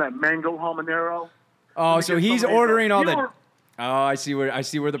me get some of that mango habanero. Oh, Let me so get he's some of these, ordering all you the. know, Oh, I see where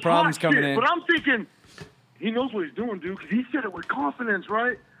the problem's hot coming shit. in. But I'm thinking, he knows what he's doing, dude, because he said it with confidence,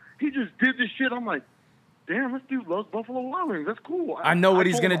 right? He just did this shit. I'm like, damn, this dude loves Buffalo Wild Wings. That's cool. I know what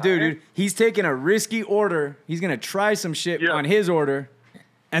he's told gonna him, do, man. dude. He's taking a risky order. He's gonna try some shit Yeah. on his order,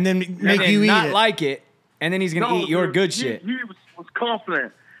 And then and make then you eat not it. like it, and then he's gonna eat your dude, good he, shit. He was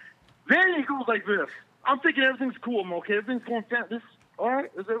confident. Then he goes like this. I'm thinking everything's cool. I'm okay. Everything's going fast. This all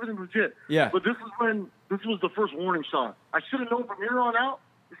right? Is everything legit? Yeah. But this was the first warning shot. I should have known from here on out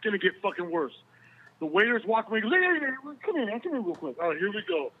it's gonna get fucking worse. The waiter's walking away. He goes, hey, come here real quick. All right, here we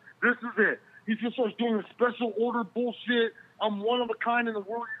go. This is it. He just starts doing this special order bullshit. I'm one of a kind in the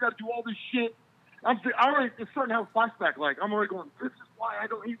world. You got to do all this shit. It's starting to have a flashback. Like, I'm already going, this is why I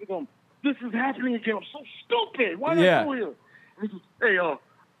don't eat with them. This is happening again. I'm so stupid. Why did I go here? And he goes,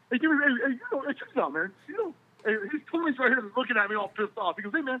 hey, give me, hey, check this out, man. Hey, he's totally right here looking at me all pissed off. He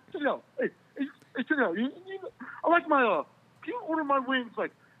goes, hey, man, check it out. Hey, check it out. I like my, can you order my wings?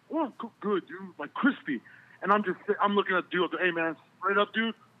 Like, oh, good, dude. Like, crispy. And I'm looking at the dude. Hey, man, straight up,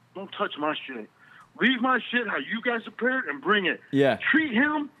 dude. Don't touch my shit. Leave my shit how you guys prepared and bring it. Yeah. Treat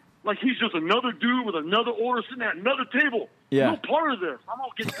him like he's just another dude with another order sitting at another table. Yeah. No part of this. I'm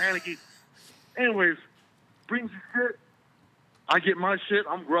all getting panicky. Anyways, brings his shit. I get my shit.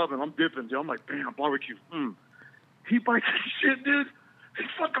 I'm grubbing. I'm dipping, dude. I'm like, bam, barbecue. He bites his shit, dude. His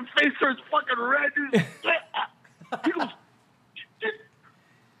fucking face turns fucking red, dude. He goes,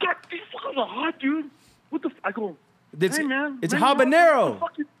 God, these fuckers are hot, dude. What the I go, hey, man. It's man, habanero.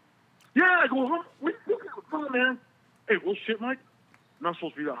 what the fuck yeah, I go, huh? What the fuck, man? Hey, well, shit, Mike. I'm not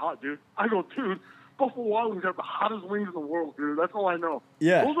supposed to be that hot, dude. I go, dude, Buffalo Wild Wings have the hottest wings in the world, dude. That's all I know.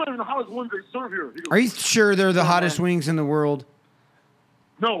 Yeah. Those aren't even the hottest ones they serve here. He goes, Are you sure they're the hottest wings in the world?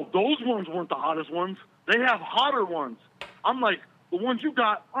 no, those ones weren't the hottest ones. They have hotter ones. I'm like, the ones you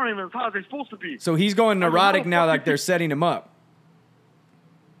got aren't even as hot as they're supposed to be. So he's going I go, how neurotic the now, fuck like you they're think- setting him up.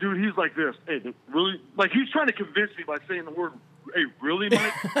 Dude, he's like this. Hey, really? Like, he's trying to convince me by saying the word, hey, really,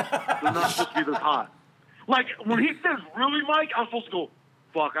 Mike? They're not supposed to be this hot. Like, when he says, really, Mike, I'm supposed to go,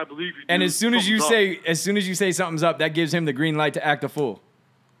 fuck, I believe you. And dude. as soon as Something's you up. say something's up, that gives him the green light to act a fool.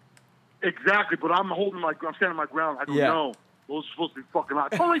 Exactly, but I'm standing my ground. I go, Yeah. no, those are supposed to be fucking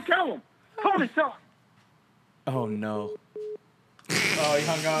hot. Tony, tell him. Tony, tell him. Oh no. Oh, he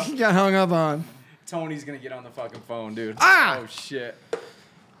hung up. You got hung up on. Tony's gonna get on the fucking phone, dude. Ah! Oh shit.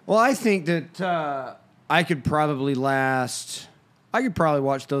 Well, I think that I could probably watch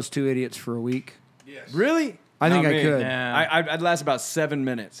those two idiots for a week. Really? I think Not I me. could. Yeah. I'd last about 7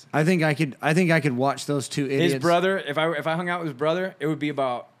 minutes. I think I could watch those two idiots. His brother, if I hung out with his brother, it would be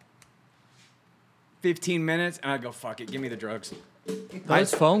about 15 minutes, and I'd go, fuck it, give me the drugs.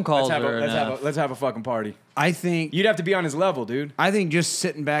 Those phone calls are enough. Let's have a fucking party. I think You'd have to be on his level, dude. just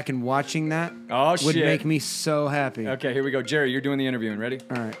sitting back and watching that Oh, would shit. make me so happy. Okay, here we go. Jerry, you're doing the interviewing. Ready?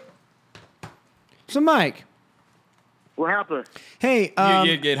 All right. So, Mike, What happened? hey,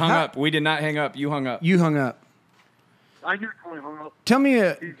 you get hung how- up. We did not hang up. You hung up. You hung up. I knew Tony hung up. Tell me,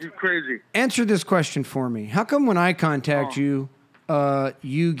 He's crazy. answer this question for me. How come when I contact you,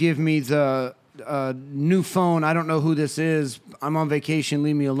 you give me the new phone? I don't know who this is. I'm on vacation.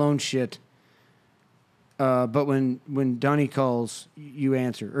 Leave me alone. Shit. But when Donnie calls, you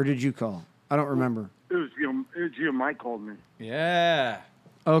answer, or did you call? I don't remember. It was you. Mike called me. Yeah.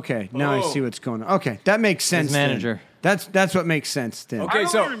 Okay, now I Oh. see what's going on. Okay, that makes sense. then. manager. That's what makes sense then. Okay. I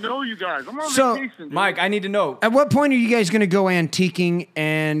don't so- even know you guys. I'm on So, vacation, dude. Mike, I need to know. At what point are you guys going to go antiquing?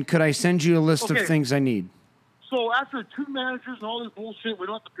 And could I send you a list of Okay. things I need? So after 2 managers and all this bullshit, we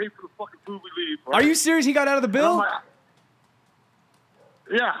don't have to pay for the fucking food we leave. Are you serious? He got out of the And I'm bill? like,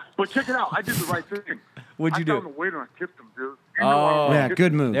 yeah, but check it out. I did the right thing. What'd you I found do? the waiter and I tipped him, dude. Oh. Yeah,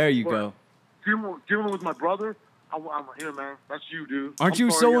 good move. There you go. Dealing with my brother, I'm here, man. That's you, dude. Aren't I'm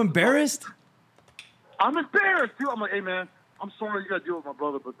you sorry so have to- embarrassed? I'm embarrassed, dude. I'm like, hey, man, I'm sorry you got to deal with my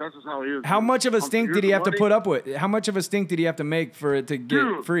brother, but that's just how he is. How dude. much of a I'm- stink here's did he the have to money. put up with? How much of a stink did he have to make for it to get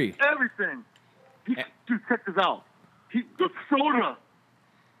Dude, free? Everything. Dude, check this out. The soda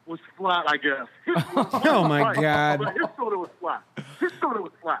was flat, I guess. Oh, my God. But his soda was flat. His soda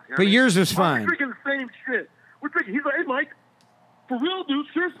was flat. You know But what I mean? yours was We're fine. drinking the same shit. We're drinking. He's like, hey, Mike, for real, dude,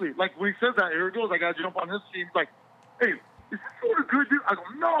 seriously. Like, when he says that, here it goes. I got to jump on his team. He's like, hey, is this soda good, dude? I go,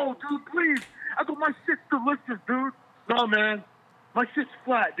 no, dude, please. I go, my shit's delicious, dude. No, man. My shit's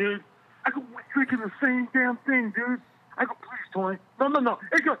flat, dude. I go, we're drinking the same damn thing, dude. I go, please, Tony. No.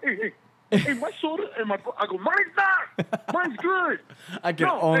 Hey, my soda and my... I go, mine's not. Mine's good. I can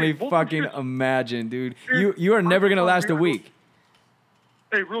No, only hey, both fucking of you- imagine, dude. Dude, You are never gonna I'm last a real- week.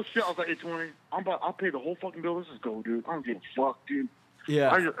 Hey, real shit. I was like, hey, Tony, I'll pay the whole fucking bill. Let's just go, dude. I don't give a fuck, dude.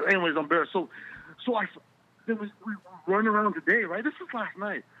 Yeah. Anyways, I'm embarrassed. So then we run around today, right? This was last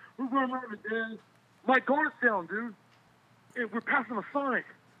night. We run around today. My guard's down, dude. Hey, we're passing a Sonic.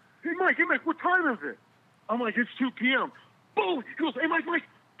 Hey, Mike, what time is it? I'm like, it's 2 p.m. Boom! He goes, hey, Mike,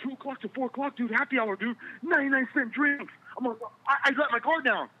 2 o'clock to 4 o'clock, dude. Happy hour, dude. 99-cent drinks. I'm like, I let my guard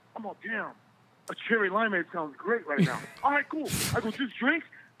down. I'm like, damn. A cherry limeade sounds great right now. All right, cool. I go, just drinks?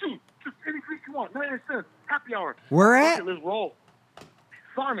 Dude, just any drink you want. 99 cents. Happy hour. Where at? Okay, let's roll.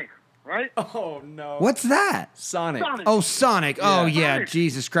 Sonic, right? Oh no. What's that? Sonic? Sonic. Oh, Sonic. Oh, yeah. Sonic.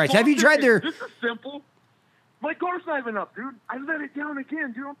 Jesus Christ. So Have you I'm tried thinking, their... This is simple. My guard's not even up, dude. I let it down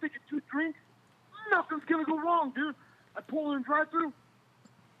again, dude. I'm thinking 2 drinks. Nothing's gonna go wrong, dude. I pull in drive-through.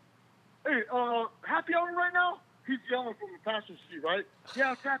 Hey, happy hour right now? He's yelling from the passenger seat, right?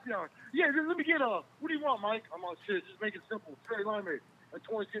 Yeah, it's happy hour. Yeah, let me get what do you want, Mike? I'm like, shit, just make it simple. Cherry limeade. And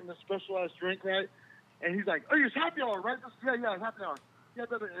Tony's getting a specialized drink, right? And he's like, oh, it's happy hour, right? Yeah, it's happy hour. Yeah,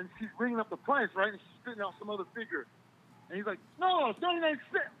 brother. And she's bringing up the price, right? And she's spitting out some other figure. And he's like, no, it's 99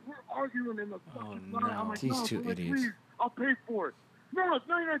 cents. We're arguing in the fucking line. I'm like, These no, two Tony, idiots. please, I'll pay for it. No, it's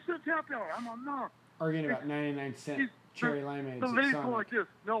 99 cents happy hour. I'm like, no. Arguing about 99-cent cherry limeades. The at lady's Sonic. going like this.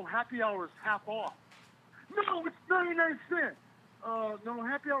 No, happy hour is half off. No, it's 99 cents. No,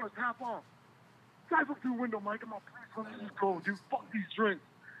 happy hour is half off. Drive up the window, Mike. I'm like, please let me just go, dude. Fuck these drinks.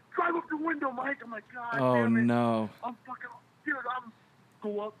 Drive up the window, Mike. I'm like, God Oh damn it. no. I'm fucking, dude,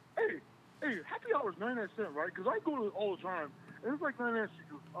 go up. Hey, happy hour is 99 cents, right? Because I go to it all the time. And it's like 99 cents.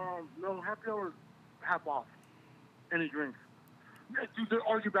 She goes, no, happy hour is half off. Any drinks. Yeah, dude, they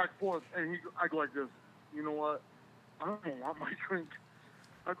argue back and forth. And I go like this. You know what? I don't want my drink.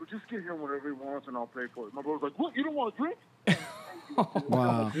 I go, just get him whatever he wants and I'll pay for it. My brother's like, what? You don't want a drink?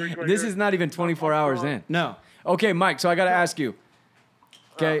 Wow. Drink right This here. is not even 24 hours in. No. Okay, Mike, so I got to ask you.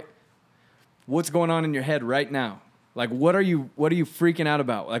 Okay. What's going on in your head right now? Like what are you freaking out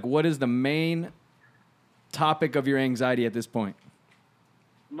about? Like what is the main topic of your anxiety at this point?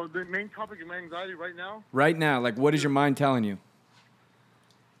 The main topic of my anxiety right now, Right now, like what is your mind telling you?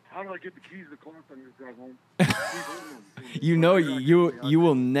 how do I get the keys to the car if I need to drive home? You know you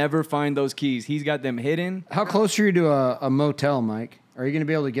will never find those keys. He's got them hidden. How close are you to a motel, Mike? Are you going to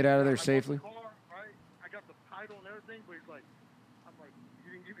be able to get out of there safely? I got the car, right? I got the title and everything, but he's like, I'm like,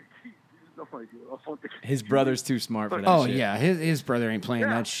 you didn't give me the keys. I'm like, I want the keys. His brother's too smart for that Oh, shit. yeah. His brother ain't playing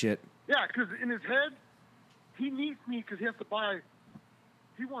Yeah. that shit. Yeah, because in his head, he needs me because he has to buy.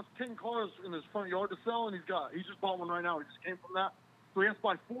 He wants 10 cars in his front yard to sell, and he just bought one right now. He just came from that, so he has to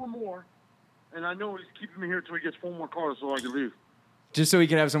buy 4 more. And I know he's keeping me here until he gets 4 more cars so I can leave. Just so he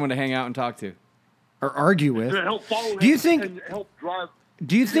can have someone to hang out and talk to. Or argue with. To help follow him. Do you think- And help drive.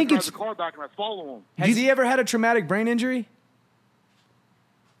 Do you he think can it's... drive the car back and I follow him? Has he ever had a traumatic brain injury?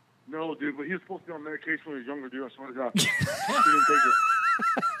 No, dude, but he was supposed to be on medication when he was younger, dude. I swear to God. He didn't take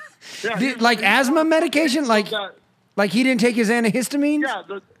it. Yeah, he was- Like he- asthma medication? Yeah, Like he didn't take his antihistamines? yeah,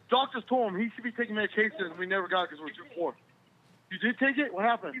 the doctors told him he should be taking medication, and we never got it because we were too poor. You did take it? What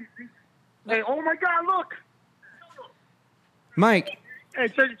happened? Hey, oh my God, look! Mike, Hey,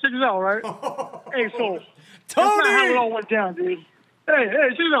 check this out, right? Hey, so that's Tony! not how it all went down, dude. Hey,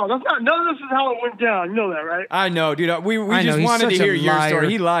 check this out. That's not. None of this is how it went down. You know that, right? I know, dude. We I know, just he's wanted to such a hear your liar. story.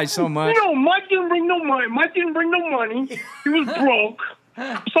 He lies so much. You know, Mike didn't bring no money. Mike didn't bring no money. He was broke. So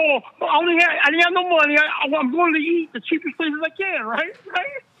I didn't have no money. I'm going to eat the cheapest places I can, right?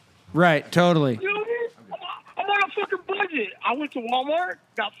 right, totally. You know what I mean? I'm on a fucking budget. I went to Walmart,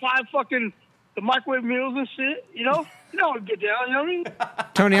 got 5 fucking the microwave meals and shit. You know how it get down. You know what I mean?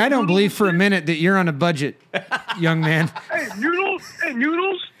 Tony, I don't believe for a minute that you're on a budget, young man. Hey, noodles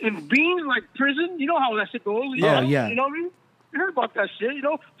and beans like prison. You know how that shit goes. You Yeah. know? Yeah. You know what I mean? You heard about that shit.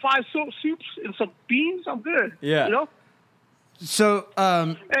 5 soups and some beans. I'm good. Yeah. You know? So,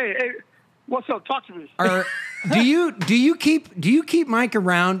 Hey, what's up? Talk to me. do you keep Mike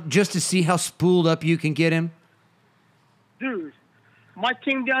around just to see how spooled up you can get him? dude, Mike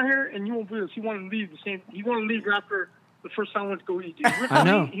came down here and you won't believe this. He wanted to leave the same. He wanted to leave after the first time I went to go eat. Dude. I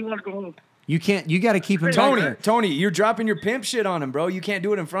know. He wanted to go home. You can't. You got to keep him back Tony, there. Tony, you're dropping your pimp shit on him, bro. You can't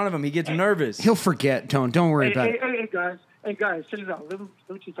do it in front of him. He gets nervous. He'll forget, Tone. Don't worry about Hey, it. guys, check this out. Let me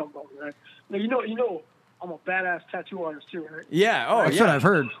tell you something about me, right? Now, you know, I'm a badass tattoo artist too, right? Yeah. Oh, That's yeah. what I've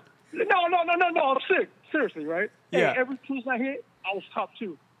heard. No, I'm sick. Seriously, right? Yeah. Hey, every piece I hit, I was top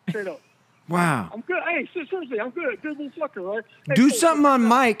 2. Straight up. Wow. I'm good. Hey, seriously, I'm good. Good little fucker, right? Hey, Do so- something on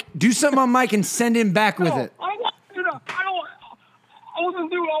Mike. Do something on Mike and send him back with No, it. I don't want to do that. I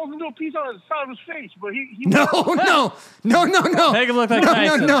wasn't doing a piece on the side of his face, but he No. Make him look like no,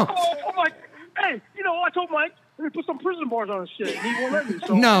 Tyson. no. Oh, I'm like, hey, I told Mike, let me put some prison bars on his shit. And he won't let me.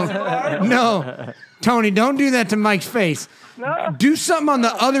 So, No. Tony, don't do that to Mike's face. No. Do something on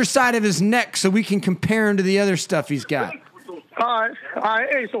the other side of his neck so we can compare him to the other stuff he's got. All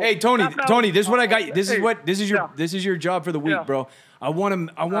right. Hey, Tony, Now- Tony, this is what I got. This Hey, is your job for the week, Yeah. bro. I want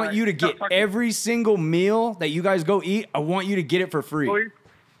right. you to get fuck it. every single meal that you guys go eat. I want you to get it for free. Bro.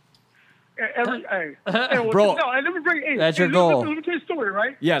 No, and let me bring. Hey, That's hey, your goal. Let me tell you a story,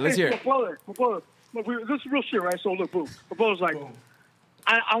 right? Yeah, let's hear My it. brother. Look, this is real shit, right? So look, boom. My brother's like,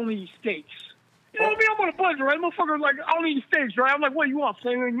 I only eat steaks. You know what I mean? I'm on a budget, right? Motherfucker's like, I only eat steaks, right? I'm like, what you want,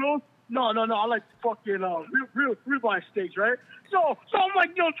 flavor? You know? No. I like fucking real ribeye steaks, right? So I'm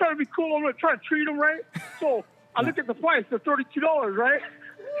like, trying to be cool. I'm gonna try to treat him, right? So I look at the price. They're $32, right?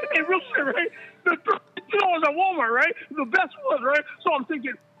 Hey, real shit, right? They're $32 at Walmart, right? The best one, right? So I'm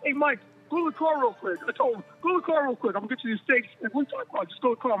thinking, hey, Mike, go to the car real quick. I told him, go to the car real quick. I'm gonna get you these steaks. And what are you talking about? Just go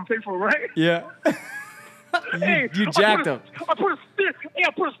to the car and pay for it, right? Yeah. Hey, you jacked him. I put a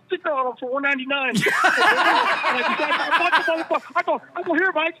sticker on them for $1.99. I go,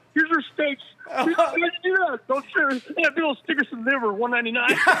 here, Mike. Here's your steaks. Why'd you do that? Don't share. Yeah, big old stickers and liver, $1.99.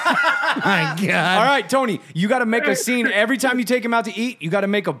 My God. All right, Tony, you got to make a scene every time you take him out to eat. You got to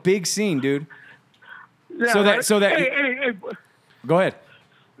make a big scene, dude. Yeah, So that- right? so that- Hey, Go ahead.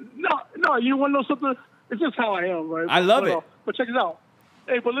 no, you want to know something? It's just how I am, right? I love it. But check it out.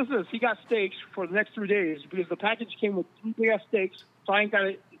 Hey, but listen, he got steaks for the next 3 days because the package came with 3 big-ass steaks, so I ain't got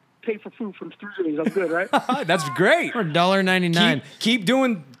to pay for food for 3 days. I'm good, right? That's great. For $1.99. Keep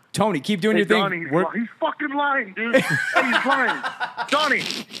doing, Tony. Keep doing your thing. Donnie, he's fucking lying, dude. Hey, he's lying. Donnie,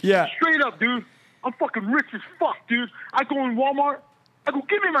 Yeah. straight up, dude. I'm fucking rich as fuck, dude. I go in Walmart. I go,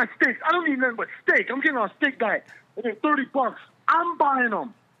 give me my steaks. I don't need nothing but steak. I'm getting on a steak diet. They're $30. I'm buying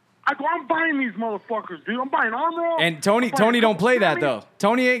them. I go, I'm buying these motherfuckers, dude. I'm buying Arm Roll. And Tony don't play that though.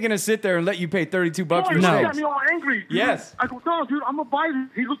 Tony ain't gonna sit there and let you pay $32 for He looked at steaks. me all angry. Dude. Yes. I go, no, dude, I'm gonna buy these.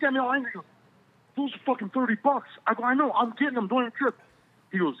 He looked at me all angry. He goes, those are fucking $30. I go, I know, I'm getting them. Don't even trip.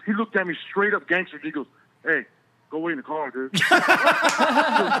 He goes, he looked at me straight up gangster. He goes, hey, go wait in the car, dude.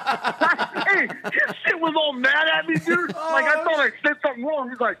 Hey, his shit was all mad at me, dude. Like I thought I said something wrong.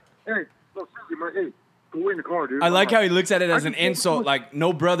 He's like, hey, look, seriously, man, hey, go wait in the car, dude. I like I'm how he looks at it as I an just- insult. Like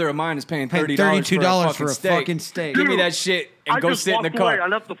no brother of mine is paying Paying $32 for a steak. fucking steak. Give me Dude, that shit and I go just sit in the walked car. away. I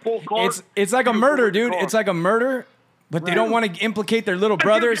left the full car. It's like a He goes, murder, "Go wait in the dude. car." It's like a murder, but they don't want to implicate their little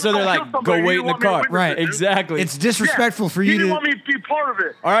brother, so they're like, go wait in the car. Right. Exactly. It's disrespectful for He you didn't to. want me to be part of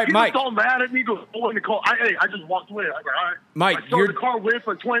it. All right, he Mike. was all mad at me. He goes, go in the car. I just walked away. I go, all right. Mike, I started the car waiting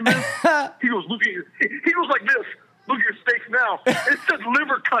for 20 minutes. He goes, look at you. He goes like this. Look at your steaks now. It says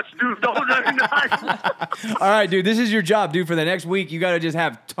liver cuts, dude. $1.99. All right, dude. This is your job, dude. For the next week, you got to just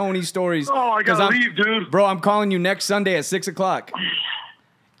have Tony stories. Oh, I 'Cause gotta I'm- leave, dude. Bro, I'm calling you next Sunday at 6:00.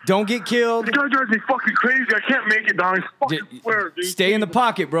 Don't get killed. This guy drives me fucking crazy. I can't make it, Donnie. Fucking swear, dude. Stay in the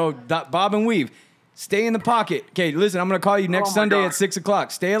pocket, bro. Bob and weave. Stay in the pocket. Okay, listen, I'm going to call you next Oh, my Sunday God. at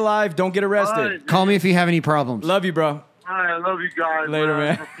 6:00. Stay alive. Don't get arrested. All right. Call me if you have any problems. Love you, bro. All right, I love you guys. Later,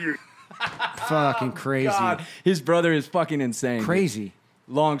 man. Fuck you. Fucking crazy. God, his brother is fucking insane. dude. Crazy.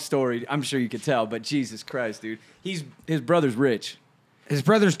 Long story. I'm sure you could tell, but Jesus Christ, dude. His brother's rich. His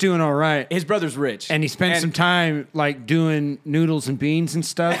brother's doing all right. His brother's rich. And he spent some time like doing noodles and beans and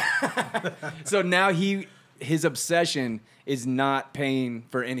stuff. So now his obsession is not paying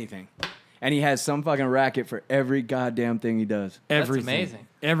for anything. And he has some fucking racket for every goddamn thing he does. Everything. amazing.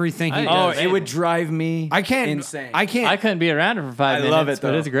 Everything he I- does. Oh, it would drive me insane. I can't. I couldn't be around it for 5 I minutes, love it,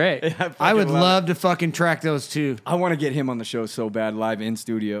 but though. it's great. I would fucking love to fucking track those two. I want to get him on the show so bad, live in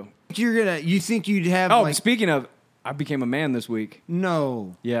studio. You think you'd have Oh, like speaking of, I became a man this week.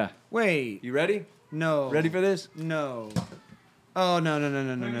 no. Yeah. Wait. You ready? No. Ready for this? No. Oh no.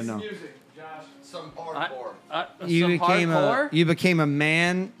 Some hardcore. You became a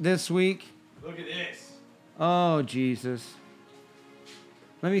man this week. Look at this. Oh Jesus.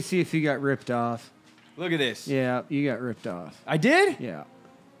 Let me see if you got ripped off. Look at this. Yeah, you got ripped off. I did? Yeah.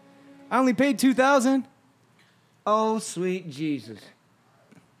 I only paid $2,000. Oh, sweet Jesus.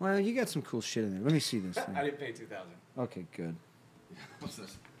 Well, you got some cool shit in there. Let me see this thing. I didn't pay $2,000. Okay, good. What's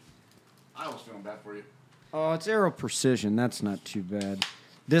this? I was feeling bad for you. Oh, it's Aero Precision. That's not too bad.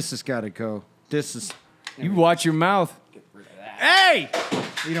 This has got to go. This is... You watch your mouth. Hey!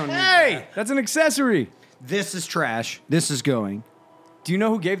 You don't need Hey! that. That's an accessory. This is trash. This is going. Do you know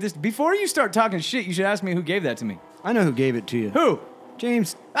who gave this? Before you start talking shit, you should ask me who gave that to me. I know who gave it to you. Who?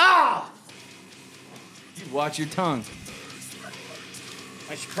 James. Ah! Watch your tongue.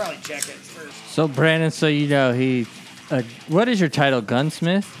 I should probably check it first. So Brandon, so you know he, what is your title,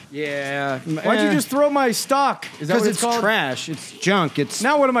 gunsmith? Yeah. Why'd you just throw my stock? Is that Because what it's called? trash. It's junk. It's...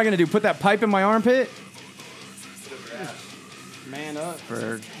 Now what am I going to do? Put that pipe in my armpit? Man up.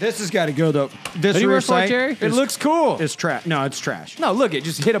 For This has got to go, though. This Who do you rear work for, sight Jerry? It looks cool. is trash. No, it's trash. No, look, it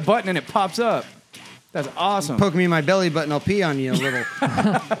just hit a button and it pops up. That's awesome. Poke me in my belly button, I'll pee on you a little.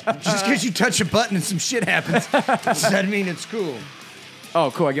 Just because you touch a button and some shit happens, does that mean it's cool?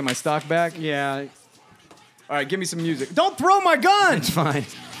 Oh, cool. I get my stock back. Yeah, All right, give me some music. Don't throw my gun. it's fine.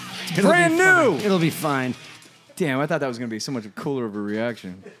 Brand new. It'll be fine. Damn, I thought that was going to be so much cooler of a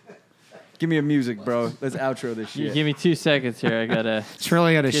reaction. Give me a music, bro. Let's outro this you shit. give me 2 seconds here. I gotta. It's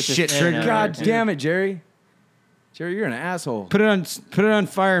really got a Get this shit in trigger. there. God damn it, Jerry. Jerry, you're an asshole. Put it on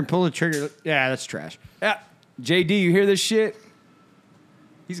fire and pull the trigger. Yeah, that's trash. Yeah. JD, you hear this shit?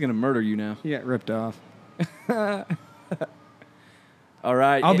 He's going to murder you now. You got ripped off. All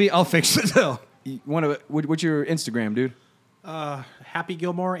right. I'll fix it though. What's your Instagram, dude? Happy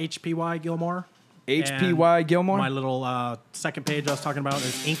Gilmore, HPY Gilmore. HPY And Gilmore? My little second page I was talking about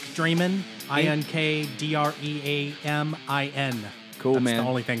is Ink Dreamin', INKDREAMIN. Cool, That's man. the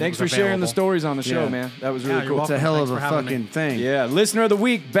only thing Thanks that for was sharing the available. stories on the show, Yeah. man. That was Yeah, really you're cool. welcome. It's a hell Thanks of for a having me. fucking thing. Yeah, listener of the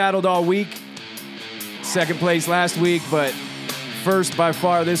week, battled all week. Second place last week, but first by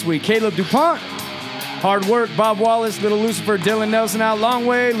far this week. Caleb DuPont. Hard work, Bob Wallace, Little Lucifer, Dylan Nelson out long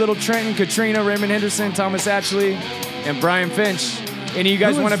way, Little Trenton, Katrina, Raymond Henderson, Thomas Ashley, and Brian Finch. Any of you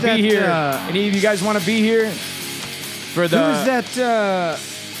guys Who want to is be that, here? Any of you guys want to be here for the Who's that?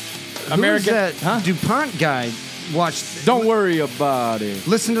 American? Who's that DuPont guy? Watched. Don't worry about it.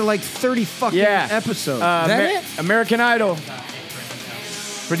 Listen to like 30 fucking episodes. Is that it? American Idol.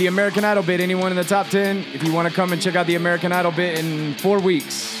 For the American Idol bit, anyone in the top 10, if you want to come and check out the American Idol bit in 4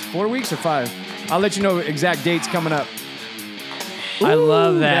 weeks. 4 weeks or 5? I'll let you know exact dates coming up. I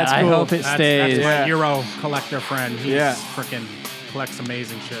love that. that's I cool. hope it stays. That's my Yeah. Euro collector friend. He Yeah. freaking collects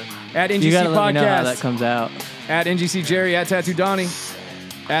amazing shit. At You NGC gotta let me know how that Podcast, comes out. at NGC Jerry, at Tattoo Donnie,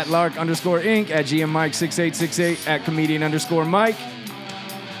 at Lark_Inc., at GM Mike 6868, at Comedian_Mike.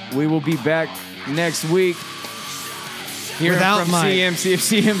 We will be back next week. Hearing Without from Mike. CM, see if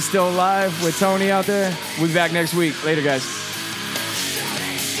CM's still alive with Tony out there. We'll be back next week. Later, guys.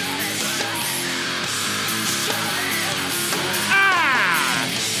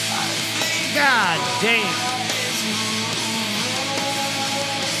 God damn.